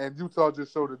successful. And Utah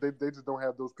just showed that they just don't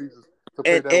have those pieces to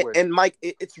play that way. And Mike,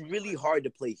 it's really hard to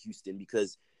play Houston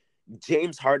because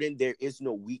James Harden, there is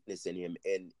no weakness in him,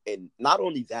 and not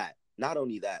only that,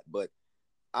 but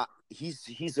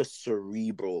he's a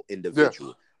cerebral individual.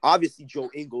 Yes. Obviously, Joe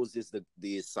Ingles is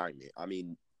the assignment. I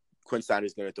mean, Quinn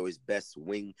Snyder's going to throw his best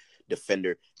wing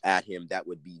defender at him. That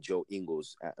would be Joe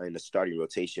Ingles in the starting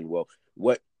rotation. Well,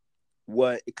 what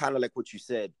kind of like what you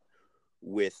said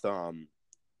with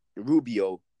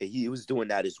Rubio, he was doing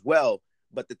that as well.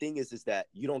 But the thing is that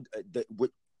you don't.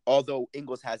 Although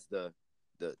Ingles has the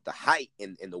height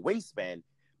and the wingspan,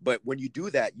 but when you do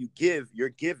that, you're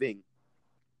giving,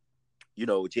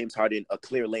 James Harden a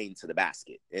clear lane to the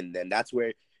basket, and then that's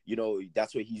where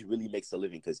he really makes a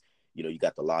living because you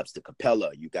got the lobs to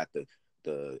Capella, you got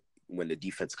the when the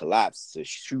defense collapses, the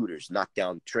shooters knock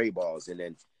down tray balls,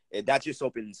 and that just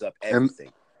opens up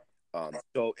everything.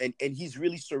 So he's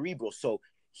really cerebral, so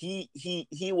he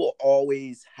will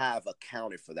always have a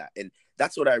counter for that, and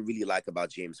that's what I really like about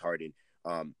James Harden.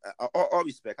 All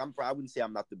respect, I wouldn't say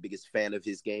I'm not the biggest fan of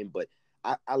his game, but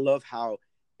I love how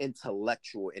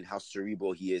intellectual and how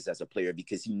cerebral he is as a player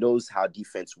because he knows how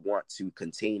defense want to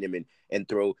contain him and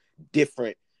throw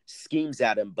different schemes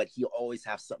at him, but he always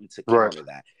has something to counter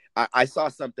that. I saw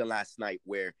something last night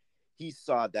where he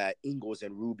saw that Ingles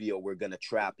and Rubio were going to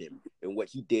trap him. And what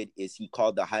he did is he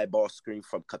called the high ball screen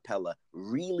from Capella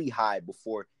really high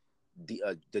before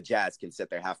the Jazz can set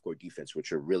their half-court defense,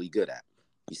 which are really good at.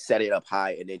 He set it up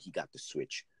high, and then he got the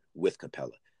switch with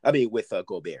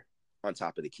Gobert on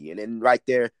top of the key. And then right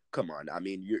there, come on. I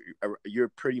mean, you're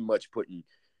pretty much putting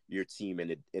your team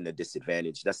in a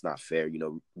disadvantage. That's not fair.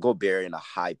 Gobert in a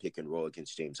high pick and roll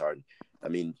against James Harden. I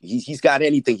mean, he's got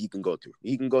anything he can go through.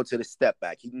 He can go to the step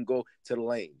back. He can go to the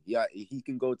lane. Yeah, he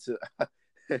can go to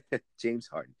James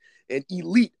Harden, an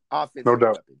elite offensive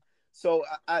weapon. So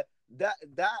that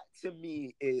to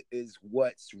me is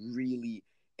what's really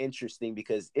interesting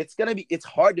because it's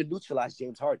hard to neutralize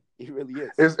James Harden. It really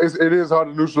is. It is hard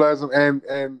to neutralize him,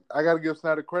 and I got to give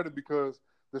Snyder credit because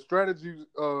the strategy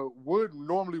would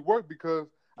normally work because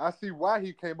I see why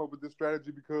he came up with this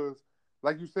strategy because,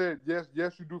 like you said, yes,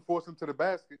 you do force him to the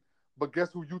basket, but guess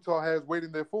who Utah has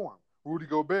waiting there for him? Rudy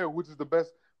Gobert, which is the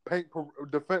best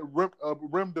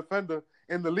rim defender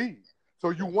in the league. So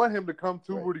you want him to come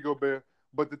to Rudy Gobert,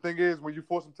 but the thing is, when you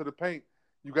force him to the paint,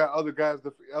 you got other guys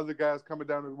coming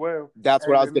down as well, That's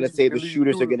what I was and gonna say. The leave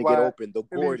shooters are shooters gonna get wide. open. The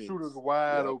It leaves shooters Gordons.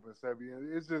 wide Yep. open, Sebby.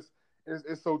 And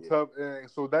it's so Yeah. tough. And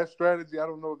so that strategy, I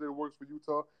don't know if it works for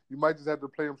Utah. You might just have to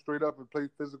play him straight up and play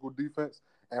physical defense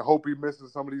and hope he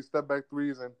misses some of these step back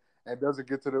threes and doesn't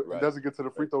get to Right.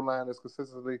 the free throw line as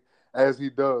consistently as he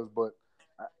does. But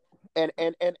And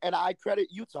I credit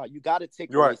Utah. You got to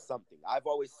take You're away right. something. I've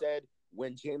always said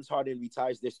when James Harden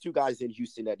retires, there's two guys in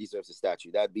Houston that deserves a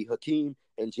statue. That'd be Hakeem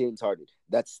and James Harden.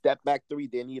 That step back three,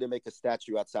 they need to make a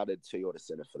statue outside of the Toyota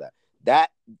Center for that.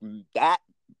 That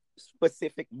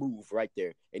specific move right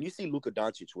there. And you see Luka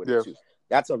Doncic with Yeah. it too.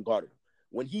 That's unguardable.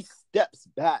 When he steps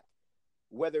back,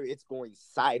 whether it's going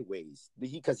sideways,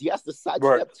 because he has to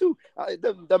sidestep Right. too.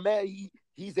 The man,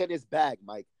 he's in his bag,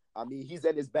 Mike. I mean, he's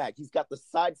in his bag. He's got the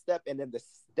sidestep and then the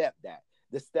step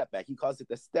back. He calls it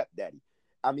the step daddy.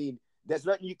 I mean, there's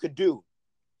nothing you could do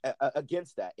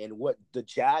against that. And what the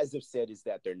Jazz have said is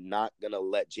that they're not going to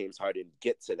let James Harden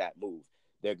get to that move.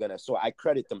 So I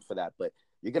credit them for that. But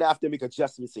you're going to have to make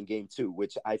adjustments in game 2,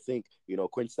 which I think,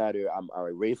 Quinn Snyder, I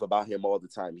rave about him all the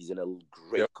time. He's a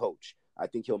great coach. I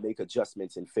think he'll make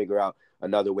adjustments and figure out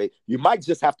another way. You might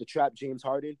just have to trap James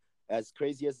Harden, as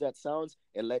crazy as that sounds,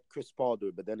 and let Chris Paul do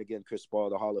it. But then again, Chris Paul,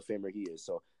 the Hall of Famer he is.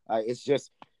 So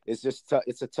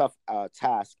it's a tough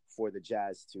task for the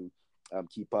Jazz to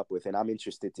keep up with. And I'm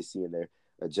interested to see in their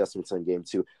adjustments on game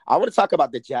 2. I want to talk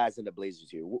about the Jazz and the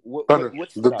Blazers here.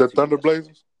 The Thunder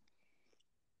Blazers?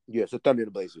 Yes, the Thunder and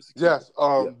the Blazers. Yes.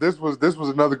 This was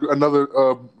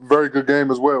another very good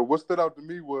game as well. What stood out to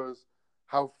me was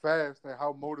how fast and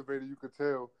how motivated you could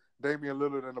tell Damian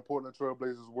Lillard and the Portland Trail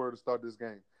Blazers were to start this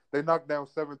game. They knocked down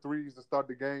 7 threes to start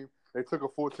the game. They took a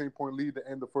 14-point lead to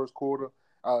end the first quarter.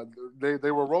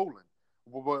 They were rolling,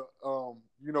 but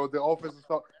the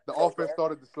offense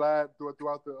started to slide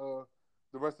throughout the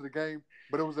rest of the game.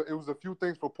 But it was a few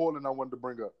things for Portland I wanted to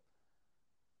bring up.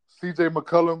 C.J.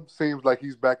 McCollum seems like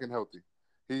he's back and healthy.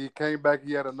 He came back.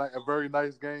 He had a very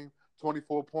nice game,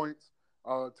 24 points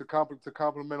to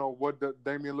compliment on what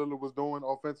Damian Lillard was doing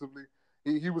offensively.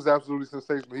 He was absolutely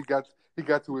sensational. He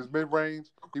got to his mid-range.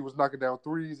 He was knocking down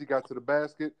threes. He got to the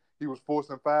basket. He was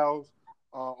forcing fouls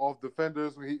off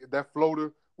defenders. That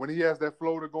floater, when he has that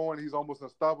floater going, he's almost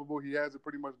unstoppable. He has it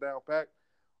pretty much down pat.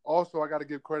 Also, I got to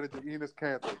give credit to Enes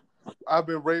Kanter. I've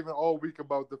been raving all week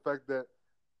about the fact that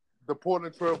the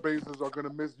Portland Trail Blazers are going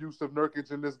to miss Jusuf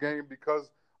Nurkic in this game because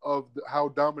of how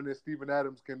dominant Steven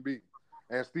Adams can be.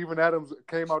 And Steven Adams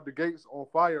came out the gates on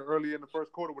fire early in the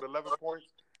first quarter with 11 points,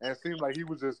 and it seemed like he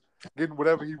was just getting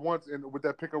whatever he wants with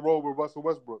that pick and roll with Russell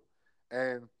Westbrook.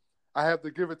 And I have to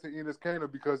give it to Enes Kanter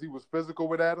because he was physical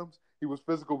with Adams. He was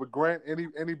physical with Grant,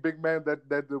 any big man that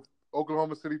the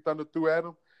Oklahoma City Thunder threw at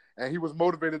him. And he was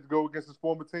motivated to go against his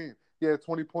former team. He had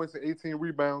 20 points and 18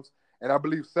 rebounds, and I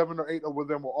believe 7 or 8 of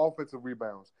them were offensive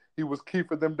rebounds. He was key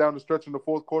for them down the stretch in the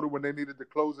fourth quarter when they needed to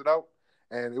close it out.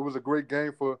 And it was a great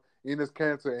game for Enes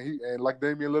Kanter. And like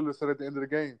Damian Lillard said at the end of the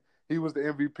game, he was the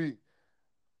MVP.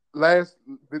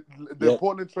 The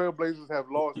Portland Trail Blazers have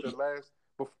lost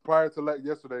prior to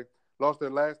yesterday, lost their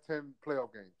last 10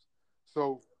 playoff games.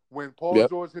 So when Paul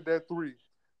George hit that 3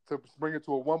 to bring it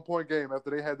to a 1-point game after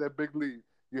they had that big lead,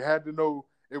 you had to know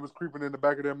it was creeping in the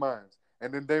back of their minds.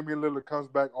 And then Damian Lillard comes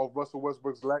back off Russell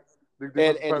Westbrook's lack.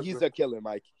 And he's a killer,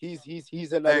 Mike.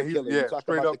 He's another killer. You talk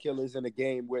about the killers in the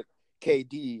game with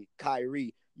KD,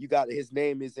 Kyrie. You got his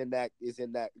name is in that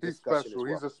discussion. He's special. As well.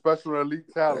 He's a special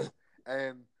elite talent.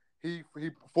 And he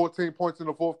 14 points in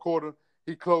the fourth quarter.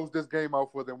 He closed this game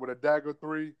out for them with a dagger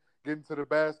 3, getting to the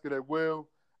basket at will.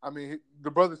 I mean,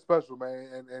 the brother's special,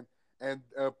 man. And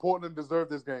Portland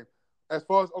deserved this game. As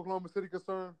far as Oklahoma City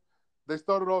concerned, they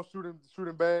started off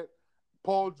shooting bad.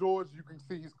 Paul George, you can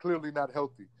see he's clearly not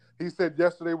healthy. He said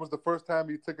yesterday was the first time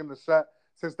he'd taken a shot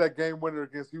since that game winner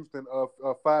against Houston 5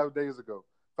 or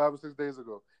 6 days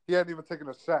ago. He hadn't even taken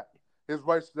a shot.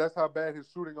 That's how bad his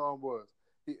shooting arm was.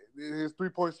 His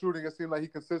 3-point shooting, it seemed like he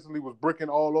consistently was bricking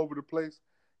all over the place.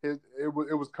 It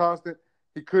was constant.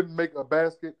 He couldn't make a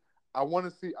basket.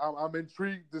 I'm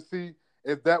intrigued to see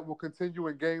if that will continue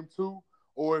in game 2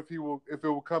 or if it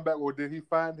will come back, or did he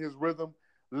find his rhythm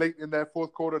late in that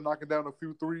fourth quarter, knocking down a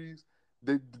few threes?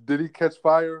 Did he catch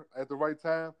fire at the right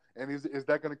time? And is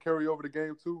that going to carry over to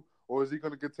game 2, or is he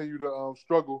going to continue to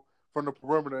struggle from the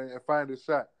perimeter and find his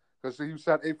shot? Because he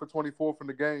shot 8 for 24 from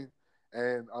the game,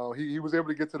 and he was able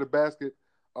to get to the basket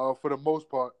for the most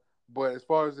part. But as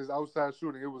far as his outside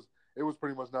shooting, it was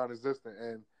pretty much non-existent.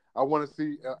 And I want to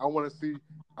see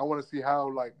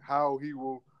how he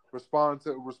will respond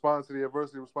to the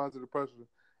adversity, respond to the pressure.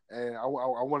 And I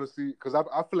want to see, because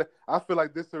I feel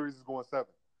like this series is going 7.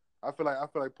 I feel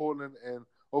like Portland and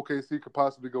OKC could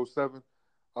possibly go 7.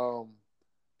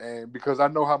 And because I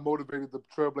know how motivated the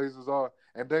Trailblazers are,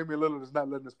 and Damian Lillard is not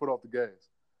letting his foot off the gas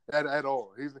at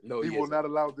all. He will not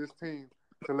allow this team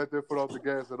to let their foot off the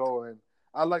gas at all. And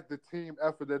I like the team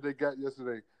effort that they got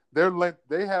yesterday. Their length,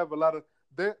 they have a lot of.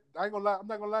 I ain't gonna lie. I'm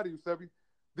not gonna lie to you, Sebi.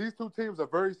 These two teams are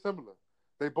very similar.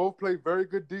 They both play very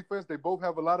good defense. They both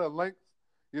have a lot of length.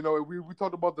 You know, we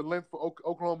talked about the length for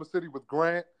Oklahoma City with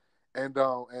Grant and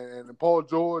Paul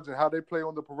George and how they play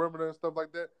on the perimeter and stuff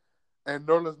like that, and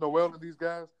Nerlens Noel and these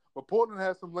guys. But Portland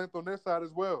has some length on their side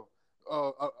as well.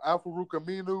 Al-Farouq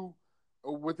Aminu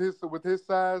with his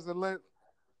size and length.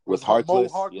 With Mo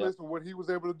Harkless, and what he was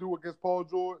able to do against Paul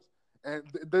George, and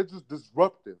they're just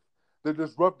disruptive. They're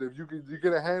disruptive. You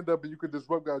get a hand up and you can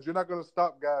disrupt guys. You're not going to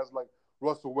stop guys like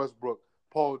Russell Westbrook,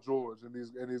 Paul George, and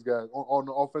these guys on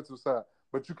the offensive side.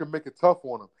 But you can make it tough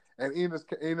on them. And Enes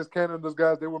Kanter, those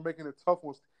guys, they were making it tough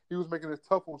on. He was making it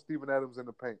tough on Steven Adams in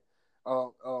the paint.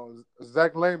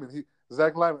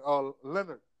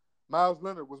 Miles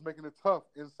Leonard was making it tough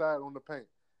inside on the paint.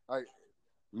 Like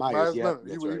Myers, yeah, Leonard,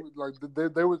 he was like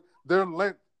their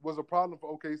length was a problem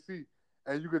for OKC,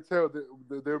 and you could tell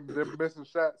that their missing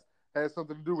shots had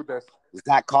something to do with that.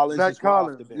 Zach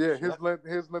Collins, yeah, his length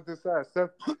inside.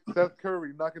 Seth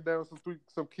Curry knocking down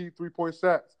some key 3-point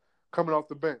shots coming off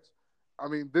the bench. I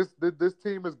mean, this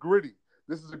team is gritty.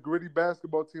 This is a gritty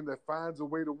basketball team that finds a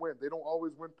way to win. They don't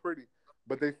always win pretty,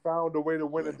 but they found a way to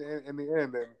win in the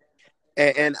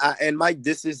end. And Mike,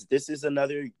 this is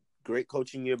another great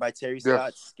coaching year by Terry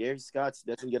Stotts. Gary Stotts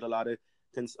doesn't get a lot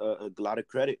of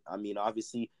credit. I mean,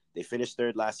 obviously they finished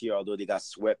third last year, although they got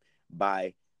swept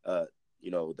by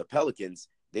the Pelicans.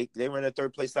 They were in the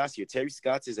third place last year. Terry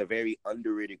Stotts is a very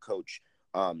underrated coach.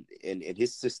 In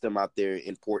his system out there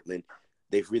in Portland,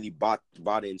 they've really bought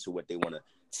into what they want to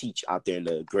teach out there in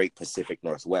the great Pacific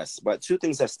Northwest. But two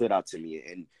things that stood out to me,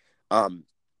 and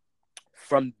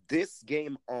from this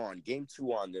game 2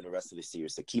 on, then the rest of the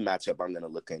series, the key matchup I'm going to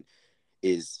look at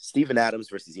is Steven Adams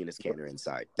versus Enes Kanter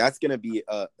inside. That's going to be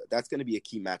a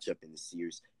key matchup in the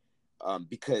series,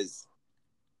 because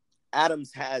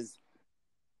Adams has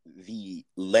the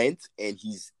length and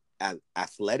he's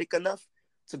athletic enough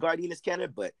to guard Enes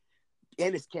Kanter, but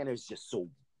Enes Kanter is just so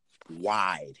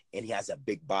wide and he has a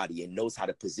big body and knows how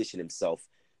to position himself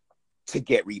to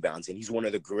get rebounds, and he's one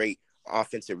of the great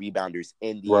offensive rebounders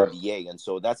in the NBA, and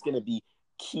so that's going to be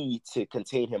key to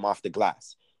contain him off the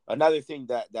glass. Another thing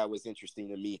that was interesting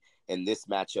to me in this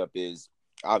matchup is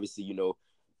obviously,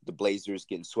 the Blazers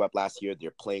getting swept last year.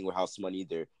 They're playing with house money.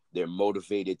 They're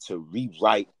motivated to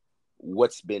rewrite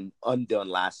what's been undone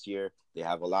last year. They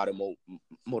have a lot of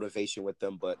motivation with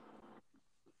them, but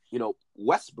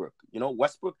Westbrook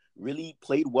really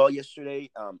played well yesterday,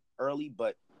 early,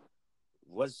 but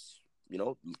was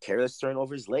careless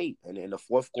turnovers late, and in the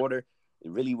fourth quarter,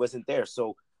 it really wasn't there.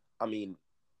 So, I mean,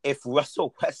 if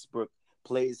Russell Westbrook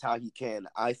plays how he can,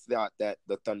 I thought that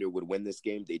the Thunder would win this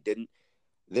game. They didn't.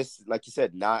 This, like you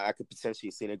said, now I could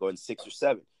potentially see it going 6 or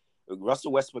 7.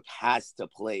 Russell Westbrook has to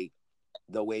play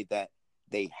the way that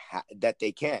they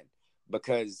can,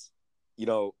 because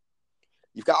you've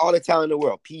got all the talent in the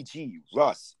world. PG,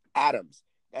 Russ, Adams.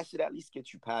 That should at least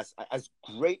get you past. As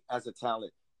great as a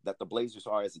talent that the Blazers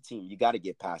are as a team, you got to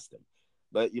get past them.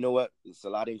 But you know what? It's a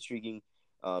lot of intriguing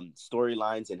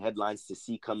storylines and headlines to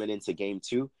see coming into game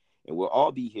 2. And we'll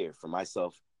all be here, for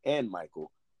myself and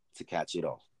Michael, to catch it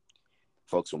all.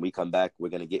 Folks, when we come back, we're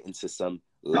going to get into some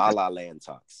La La Land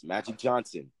talks. Magic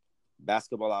Johnson,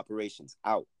 basketball operations,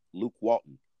 out. Luke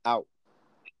Walton, out.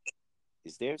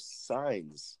 Is there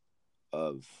signs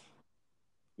of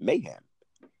mayhem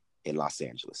in Los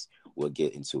Angeles? We'll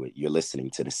get into it. You're listening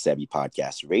to the Sebi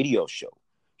Podcast radio show,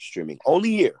 streaming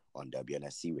only here on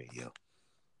WNSC Radio.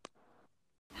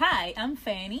 Hi, I'm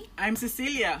Fanny. I'm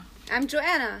Cecilia. I'm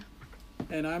Joanna.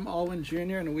 And I'm Alwyn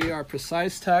Jr., and we are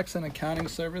Precise Tax and Accounting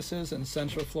Services in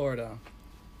Central Florida.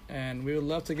 And we would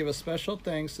love to give a special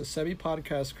thanks to Sebi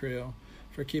Podcast crew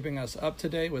for keeping us up to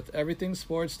date with everything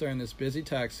sports during this busy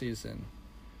tax season.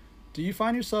 Do you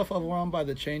find yourself overwhelmed by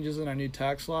the changes in our new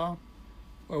tax law?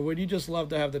 Or would you just love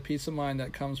to have the peace of mind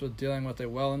that comes with dealing with a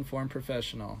well-informed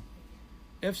professional?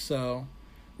 If so,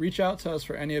 reach out to us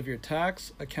for any of your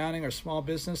tax, accounting, or small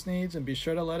business needs, and be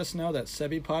sure to let us know that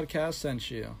Sebi Podcast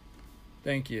sent you.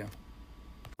 Thank you.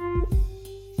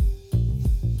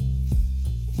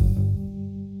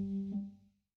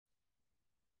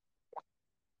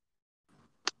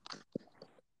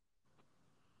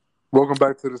 Welcome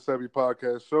back to the Sebi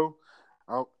Podcast show.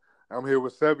 I'm here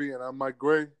with Sebi, and I'm Mike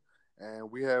Gray, and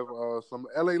we have some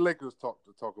LA Lakers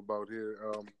talk about here.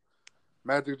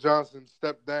 Magic Johnson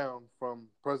stepped down from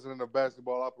president of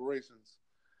basketball operations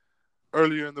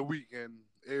earlier in the week, and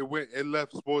it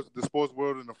left the sports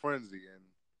world in a frenzy, and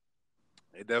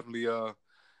it definitely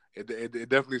it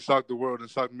definitely shocked the world and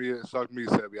shocked me,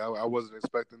 Sebby. I wasn't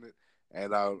expecting it,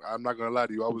 and I'm not gonna lie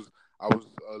to you. I was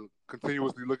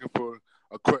continuously looking for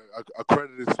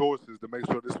accredited sources to make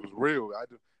sure this was real.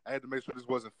 I had to make sure this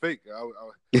wasn't fake.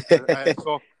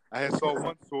 I had saw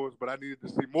one source, but I needed to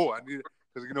see more. I needed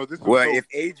because this was Well, so. if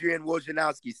Adrian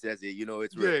Wojnarowski says it,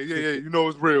 it's real. Yeah. It's real. You know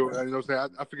what I'm saying?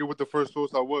 I forget what the first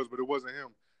source I was, but it wasn't him.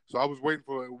 So I was waiting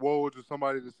for Woj or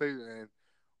somebody to say it, and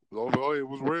oh, it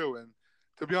was real. And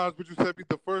to be honest with you, Seppi,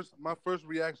 my first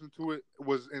reaction to it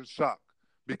was in shock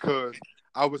because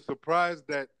I was surprised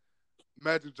that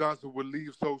Magic Johnson would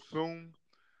leave so soon.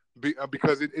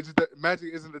 Because it's just that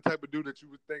Magic isn't the type of dude that you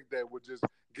would think that would just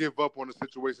give up on a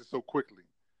situation so quickly.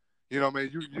 You know what I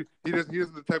mean? He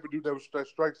isn't the type of dude that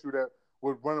strikes you that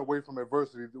would run away from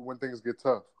adversity when things get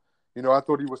tough. I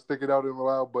thought he would stick it out in a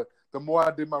while, but the more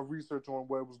I did my research on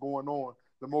what was going on,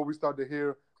 the more we started to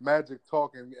hear Magic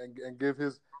talk and give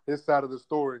his side of the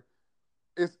story.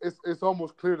 It's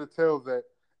almost clear to tell that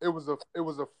it was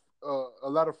a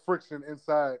lot of friction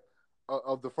inside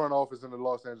of the front office in the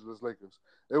Los Angeles Lakers.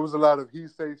 It was a lot of he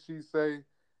say, she say,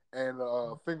 and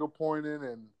finger pointing,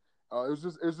 and it was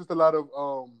just a lot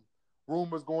of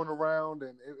rumors going around,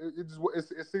 and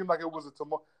it seemed like it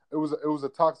was a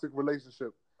toxic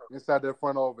relationship inside that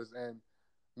front office. And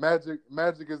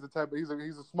Magic is the type of he's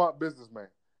a smart businessman,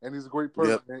 and he's a great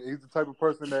person. Yep. And he's the type of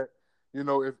person that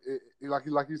if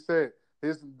like he said,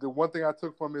 the one thing I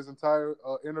took from his entire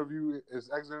his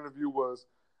exit interview was,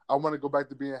 I want to go back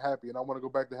to being happy, and I want to go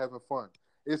back to having fun.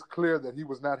 It's clear that he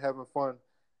was not having fun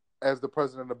as the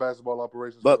president of basketball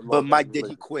operations. But Mike, did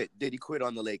he quit? Did he quit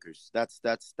on the Lakers? That's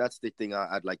the thing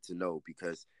I'd like to know,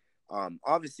 because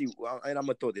obviously, and I'm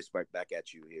gonna throw this right back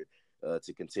at you here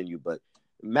to continue. But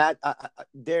Matt,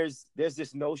 there's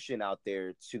this notion out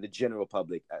there to the general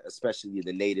public, especially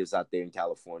the natives out there in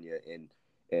California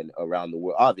and around the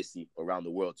world, obviously around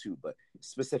the world too, but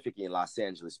specifically in Los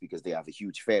Angeles because they have a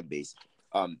huge fan base.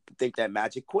 Think that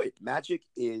Magic quit. Magic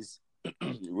is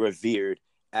revered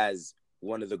as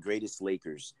one of the greatest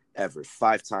Lakers ever,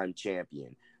 5-time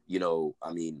champion.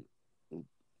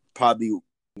 Probably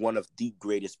one of the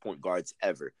greatest point guards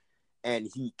ever. And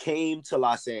he came to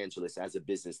Los Angeles as a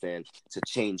businessman to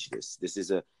change this. This is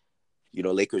a,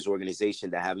 Lakers organization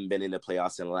that haven't been in the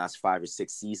playoffs in the last 5 or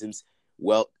 6 seasons.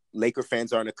 Well, Laker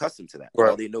fans aren't accustomed to that.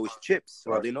 Right. All they know is chips.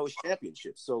 Right. All they know is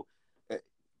championships. So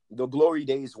the glory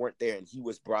days weren't there, and he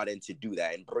was brought in to do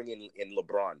that and bring in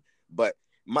LeBron. But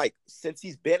Mike, since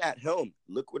he's been at helm,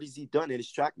 look what has he done in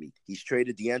his track meet. He's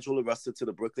traded D'Angelo Russell to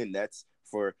the Brooklyn Nets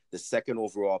for the 2nd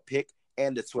overall pick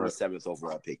and the 27th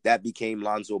overall pick. That became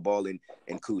Lonzo Ball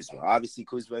and Kuzma. Obviously,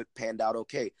 Kuzma panned out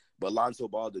okay, but Lonzo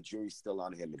Ball, the jury's still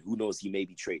on him, and who knows, he may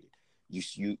be traded.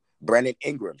 You Brandon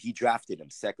Ingram, he drafted him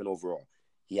 2nd overall.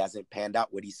 He hasn't panned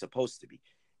out what he's supposed to be.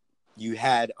 You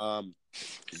had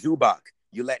Zubac.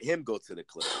 You let him go to the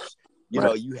Clippers. You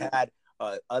had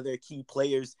other key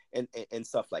players and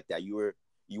stuff like that. You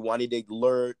wanted to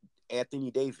lure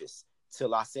Anthony Davis to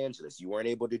Los Angeles. You weren't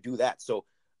able to do that. So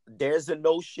there's a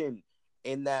notion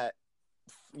in that,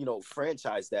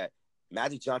 franchise that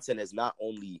Magic Johnson has not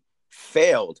only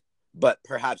failed, but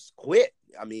perhaps quit.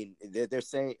 I mean, they're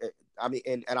saying,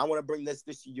 and I want to bring this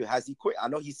to you. Has he quit? I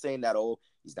know he's saying that,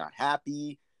 he's not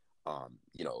happy.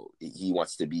 He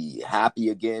wants to be happy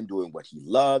again, doing what he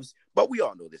loves. But we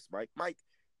all know this, Mike.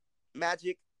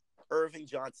 Magic Irving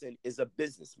Johnson is a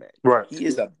businessman. Right. He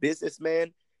is a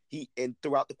businessman. And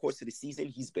throughout the course of the season,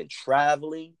 he's been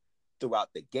traveling throughout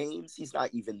the games. He's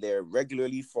not even there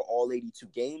regularly for all 82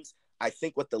 games. I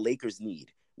think what the Lakers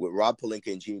need with Rob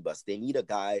Pelinka and Jimmy Buss, they need a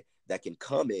guy that can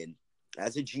come in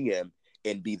as a GM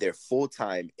and be there full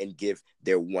time and give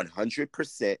their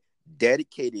 100%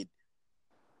 dedicated,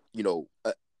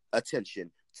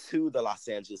 attention to the Los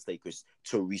Angeles Lakers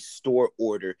to restore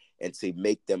order and to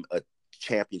make them a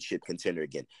championship contender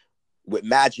again. With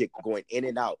Magic going in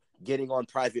and out, getting on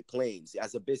private planes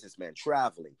as a businessman,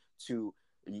 traveling to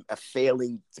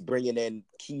failing to bringing in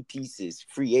key pieces,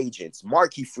 free agents,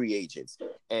 marquee free agents,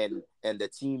 and the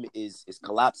team is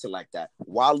collapsing like that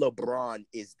while LeBron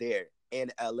is there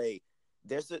in LA.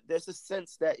 There's a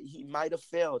sense that he might have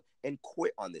failed and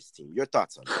quit on this team. Your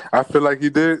thoughts on that? I feel like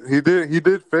he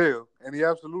did fail, and he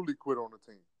absolutely quit on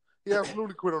the team. He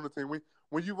absolutely quit on the team.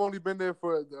 When you've only been there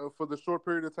for the short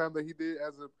period of time that he did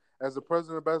as a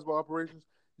president of basketball operations,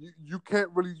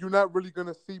 you're not really going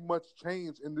to see much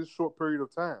change in this short period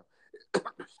of time.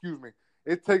 Excuse me.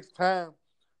 It takes time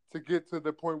to get to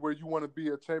the point where you want to be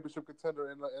a championship contender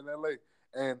in LA,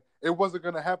 and it wasn't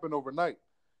going to happen overnight.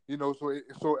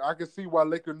 So I can see why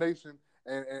Laker Nation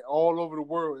and all over the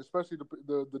world, especially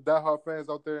the diehard fans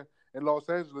out there in Los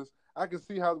Angeles, I can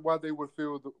see why they would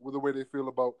feel the way they feel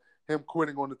about him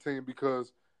quitting on the team,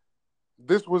 because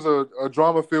this was a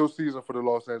drama-filled season for the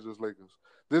Los Angeles Lakers.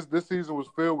 This season was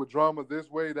filled with drama, this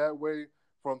way, that way,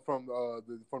 from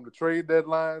the trade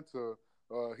deadline to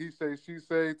he say she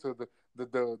say to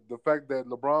the fact that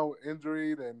LeBron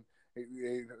injured and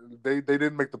they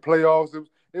didn't make the playoffs.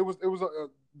 It was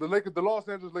the Los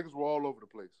Angeles Lakers were all over the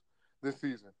place this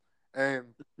season, and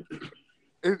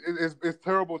it's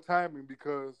terrible timing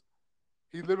because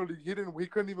he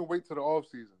couldn't even wait till the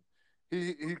offseason.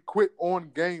 He quit on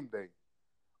game day,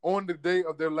 on the day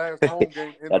of their last home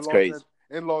game That's crazy.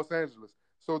 In Los Angeles.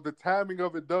 So the timing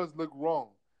of it does look wrong.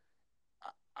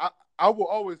 I will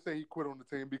always say he quit on the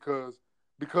team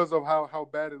because of how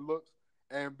bad it looks,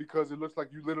 and because it looks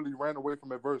like you literally ran away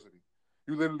from adversity.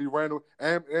 You literally ran away,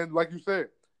 and like you said,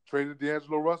 traded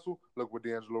D'Angelo Russell. Look what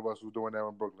D'Angelo Russell's doing now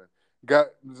in Brooklyn. Got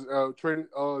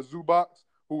traded Zubac,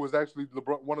 who was actually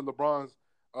one of LeBron's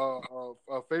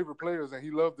favorite players, and he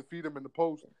loved to feed him in the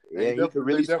post. Yeah, he could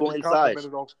really score inside.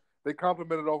 They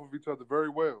complimented off of each other very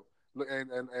well, and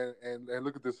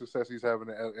look at the success he's having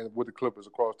with the Clippers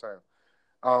across time.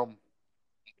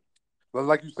 But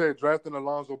like you said, drafting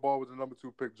Alonzo Ball was the number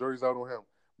 2 pick. Jury's out on him.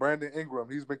 Brandon Ingram,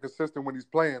 he's been consistent when he's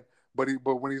playing, but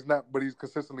when he's not, but he's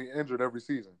consistently injured every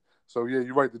season. So yeah,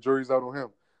 you're right. The jury's out on him.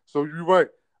 So you're right.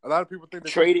 A lot of people think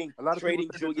that trading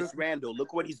Julius Randle.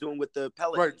 Look what he's doing with the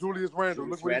Pelicans. Right, Julius Randle.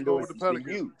 Look what he's doing with the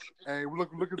Pelicans. And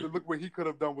look what he could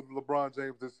have done with LeBron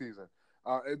James this season.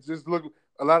 It just look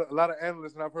a lot of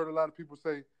analysts, and I've heard a lot of people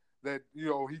say that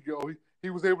he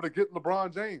was able to get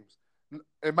LeBron James.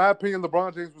 In my opinion,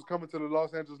 LeBron James was coming to the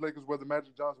Los Angeles Lakers whether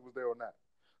Magic Johnson was there or not.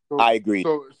 So, I agree.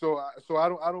 So I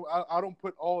don't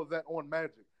put all of that on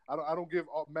Magic. I don't give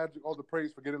Magic all the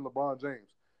praise for getting LeBron James.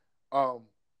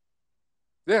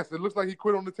 Yes, it looks like he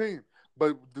quit on the team,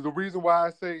 but the reason why I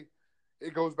say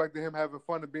it goes back to him having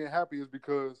fun and being happy is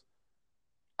because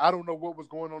I don't know what was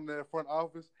going on in that front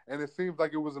office, and it seems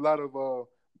like it was a lot of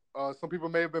some people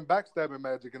may have been backstabbing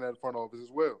Magic in that front office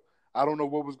as well. I don't know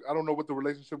what the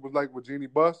relationship was like with Jeannie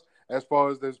Buss as far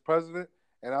as this president,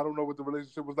 and I don't know what the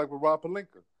relationship was like with Rob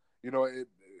Pelinka.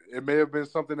 It may have been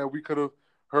something that we could have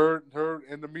heard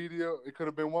in the media. It could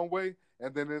have been one way,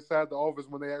 and then inside the office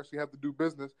when they actually have to do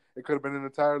business, it could have been an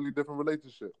entirely different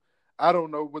relationship. I don't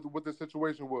know what the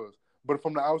situation was, but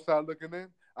from the outside looking in,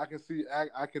 I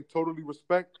can totally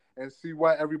respect and see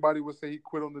why everybody would say he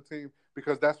quit on the team,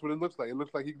 because that's what it looks like. It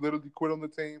looks like he literally quit on the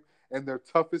team in their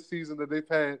toughest season that they've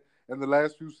had in the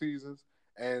last few seasons,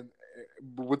 and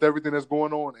with everything that's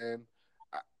going on. And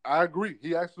I agree,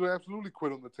 he absolutely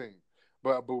quit on the team.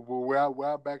 But where I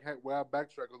backtrack a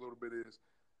little bit is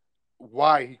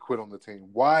why he quit on the team,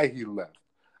 why he left.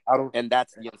 And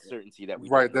that's the uncertainty that we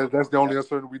right. That's the only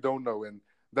uncertainty we don't know, and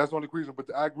that's the only reason. But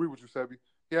I agree with you, Sebi.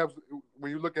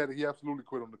 When you look at it, he absolutely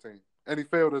quit on the team, and he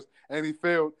failed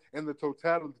in the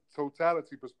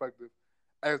totality perspective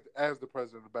as the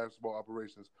president of basketball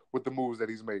operations with the moves that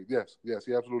he's made. Yes,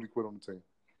 he absolutely quit on the team.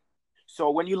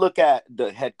 So when you look at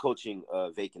the head coaching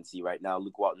vacancy right now,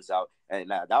 Luke Walton's out, and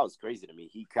that was crazy to me.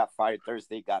 He got fired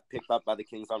Thursday, got picked up by the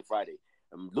Kings on Friday.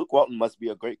 Luke Walton must be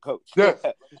a great coach. Yes.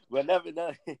 But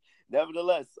nevertheless,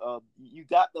 you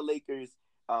got the Lakers,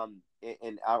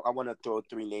 and I want to throw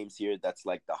 3 names here that's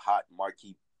like the hot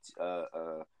marquee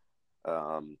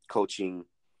coaching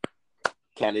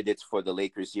candidates for the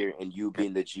Lakers here, and you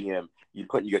being the GM, you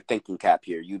putting your thinking cap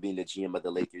here. You being the GM of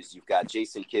the Lakers, you've got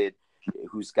Jason Kidd,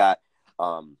 who's got,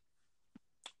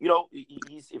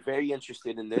 he's very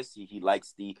interested in this. He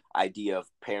likes the idea of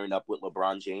pairing up with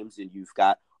LeBron James, and you've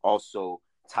got also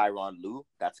Tyronn Lue,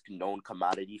 that's a known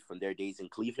commodity from their days in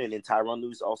Cleveland, and Tyronn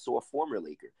Lue's also a former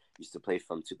Laker. Used to play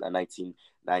from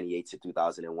 1998 to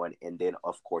 2001, and then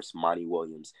of course Monty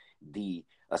Williams, the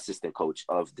assistant coach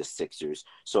of the Sixers.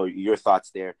 So your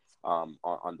thoughts there on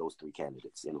those 3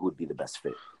 candidates, and who would be the best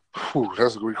fit?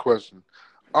 That's a great question.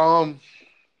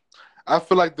 I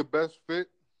feel like the best fit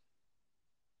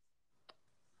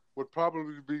would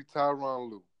probably be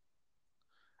Tyronn Lue.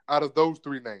 Out of those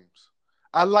 3 names,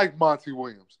 I like Monty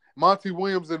Williams. Monty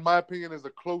Williams, in my opinion, is a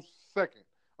close second,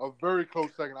 a very close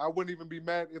second. I wouldn't even be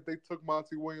mad if they took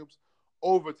Monty Williams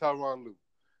over Tyronn Lue.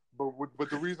 But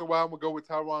the reason why I'm going to go with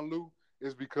Tyronn Lue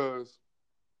is because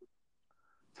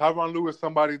Tyronn Lue is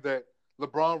somebody that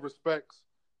LeBron respects,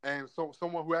 and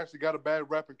someone who actually got a bad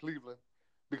rap in Cleveland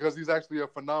because he's actually a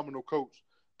phenomenal coach.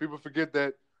 People forget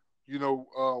that,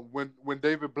 when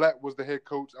David Blatt was the head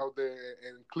coach out there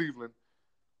in Cleveland,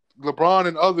 LeBron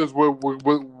and others were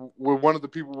one of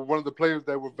the players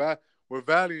that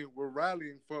were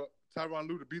rallying for Tyronn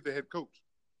Lue to be the head coach.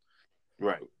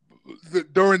 Right.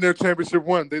 During their championship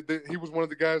run, he was one of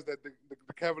the guys that the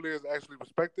Cavaliers actually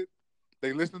respected.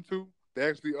 They listened to. They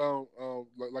actually,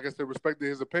 like I said, respected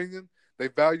his opinion. They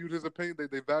valued his opinion.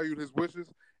 They valued his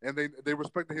wishes, and they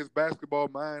respected his basketball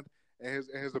mind and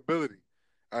his ability.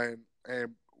 And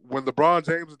when LeBron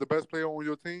James is the best player on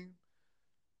your team,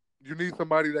 you need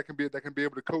somebody that can be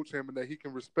able to coach him and that he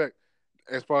can respect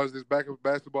as far as his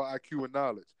basketball IQ and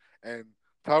knowledge. And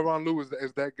Tyronn Lue is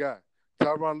that guy.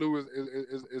 Tyronn Lue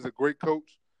is a great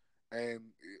coach, and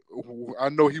I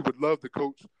know he would love to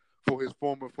coach for his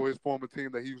former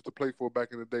team that he used to play for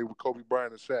back in the day with Kobe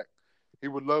Bryant and Shaq. He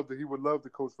would love to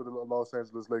coach for the Los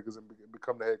Angeles Lakers and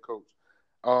become the head coach.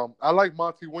 I like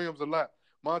Monty Williams a lot.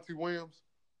 Monty Williams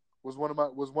was one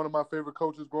of my favorite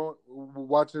coaches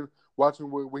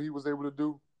watching what he was able to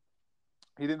do.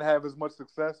 He didn't have as much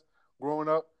success growing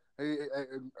up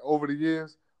over the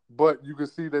years, but you could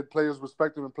see that players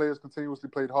respect him and players continuously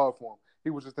played hard for him.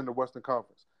 He was just in the Western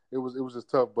Conference. It was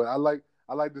just tough. But I like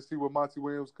to see what Monty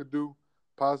Williams could do,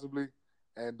 possibly.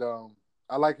 And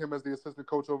I like him as the assistant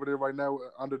coach over there right now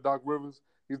under Doc Rivers.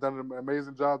 He's done an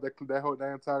amazing job. That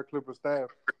entire Clipper staff.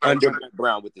 Under Brett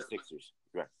Brown with the Sixers.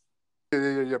 Right.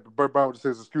 Yeah. Brett Brown with the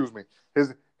Sixers, excuse me.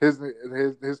 His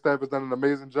staff has done an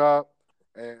amazing job,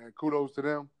 and kudos to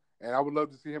them. And I would love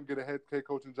to see him get a head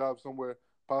coaching job somewhere,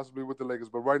 possibly with the Lakers.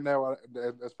 But right now,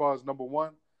 as far as number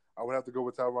one, I would have to go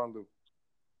with Tyronn Lue.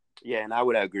 Yeah, and I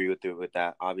would agree with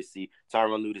that. Obviously,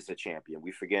 Tyronn Lue is a champion.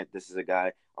 We forget this is a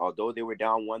guy, although they were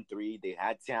down 1-3, they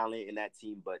had talent in that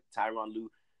team, but Tyronn Lue,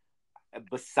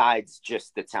 besides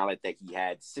just the talent that he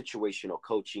had, situational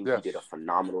coaching, yes. He did a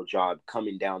phenomenal job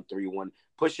coming down 3-1,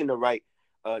 pushing the right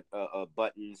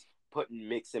buttons,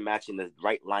 mix and matching the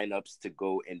right lineups to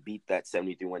go and beat that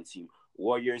 73-1 team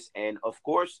Warriors. And, of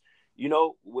course, you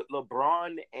know, with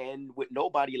LeBron and with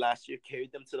nobody last year,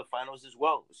 carried them to the finals as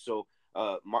well. So,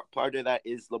 part of that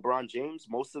is LeBron James.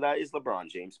 Most of that is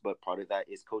LeBron James, but part of that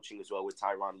is coaching as well with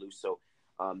Tyronn Lue. So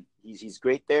he's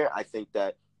great there. I think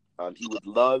that he would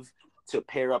love to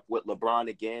pair up with LeBron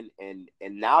again. And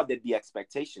now there'd be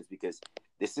expectations because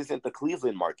this isn't the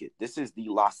Cleveland market. This is the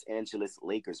Los Angeles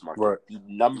Lakers market, right. The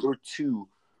number 2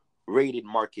 rated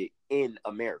market in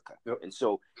America. Yep. And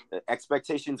so the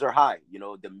expectations are high. You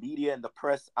know, the media and the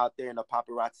press out there and the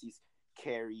paparazzis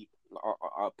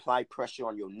apply pressure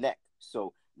on your neck.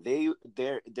 So there's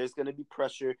going to be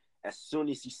pressure as soon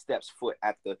as he steps foot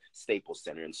at the Staples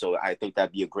Center. And so I think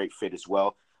that'd be a great fit as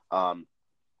well.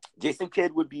 Jason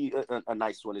Kidd would be a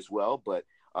nice one as well. But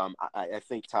I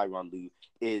think Tyronn Lue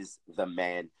is the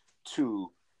man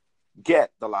to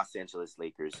get the Los Angeles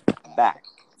Lakers back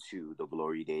to the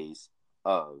glory days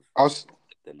of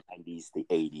the 90s, the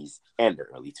 80s, and the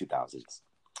early 2000s.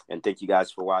 And thank you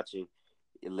guys for watching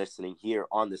and listening here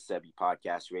on the Sebi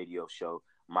Podcast Radio Show.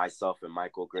 Myself and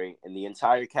Michael Gray and the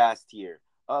entire cast here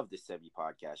of the Sebi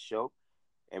Podcast Show.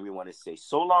 And we want to say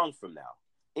so long from now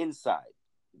inside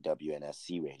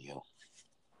WNSC Radio.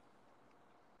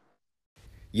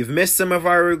 You've missed some of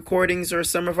our recordings or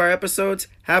some of our episodes?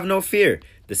 Have no fear.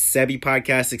 The Sebi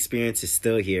Podcast experience is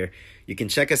still here. You can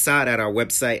check us out at our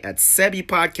website at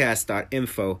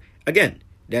sebipodcast.info. Again,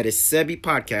 that is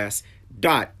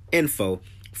sebipodcast.info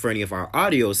for any of our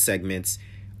audio segments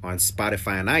on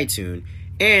Spotify and iTunes,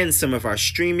 and some of our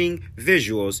streaming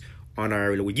visuals on our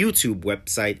YouTube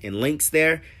website and links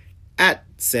there at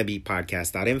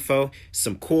sebipodcast.info.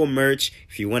 Some cool merch.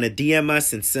 If you want to DM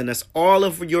us and send us all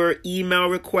of your email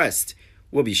requests,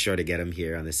 we'll be sure to get them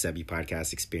here on the Sebi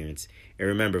Podcast experience. And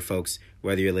remember, folks,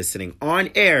 whether you're listening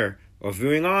on air or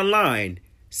viewing online,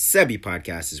 Sebi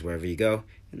Podcast is wherever you go.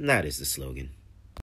 And that is the slogan.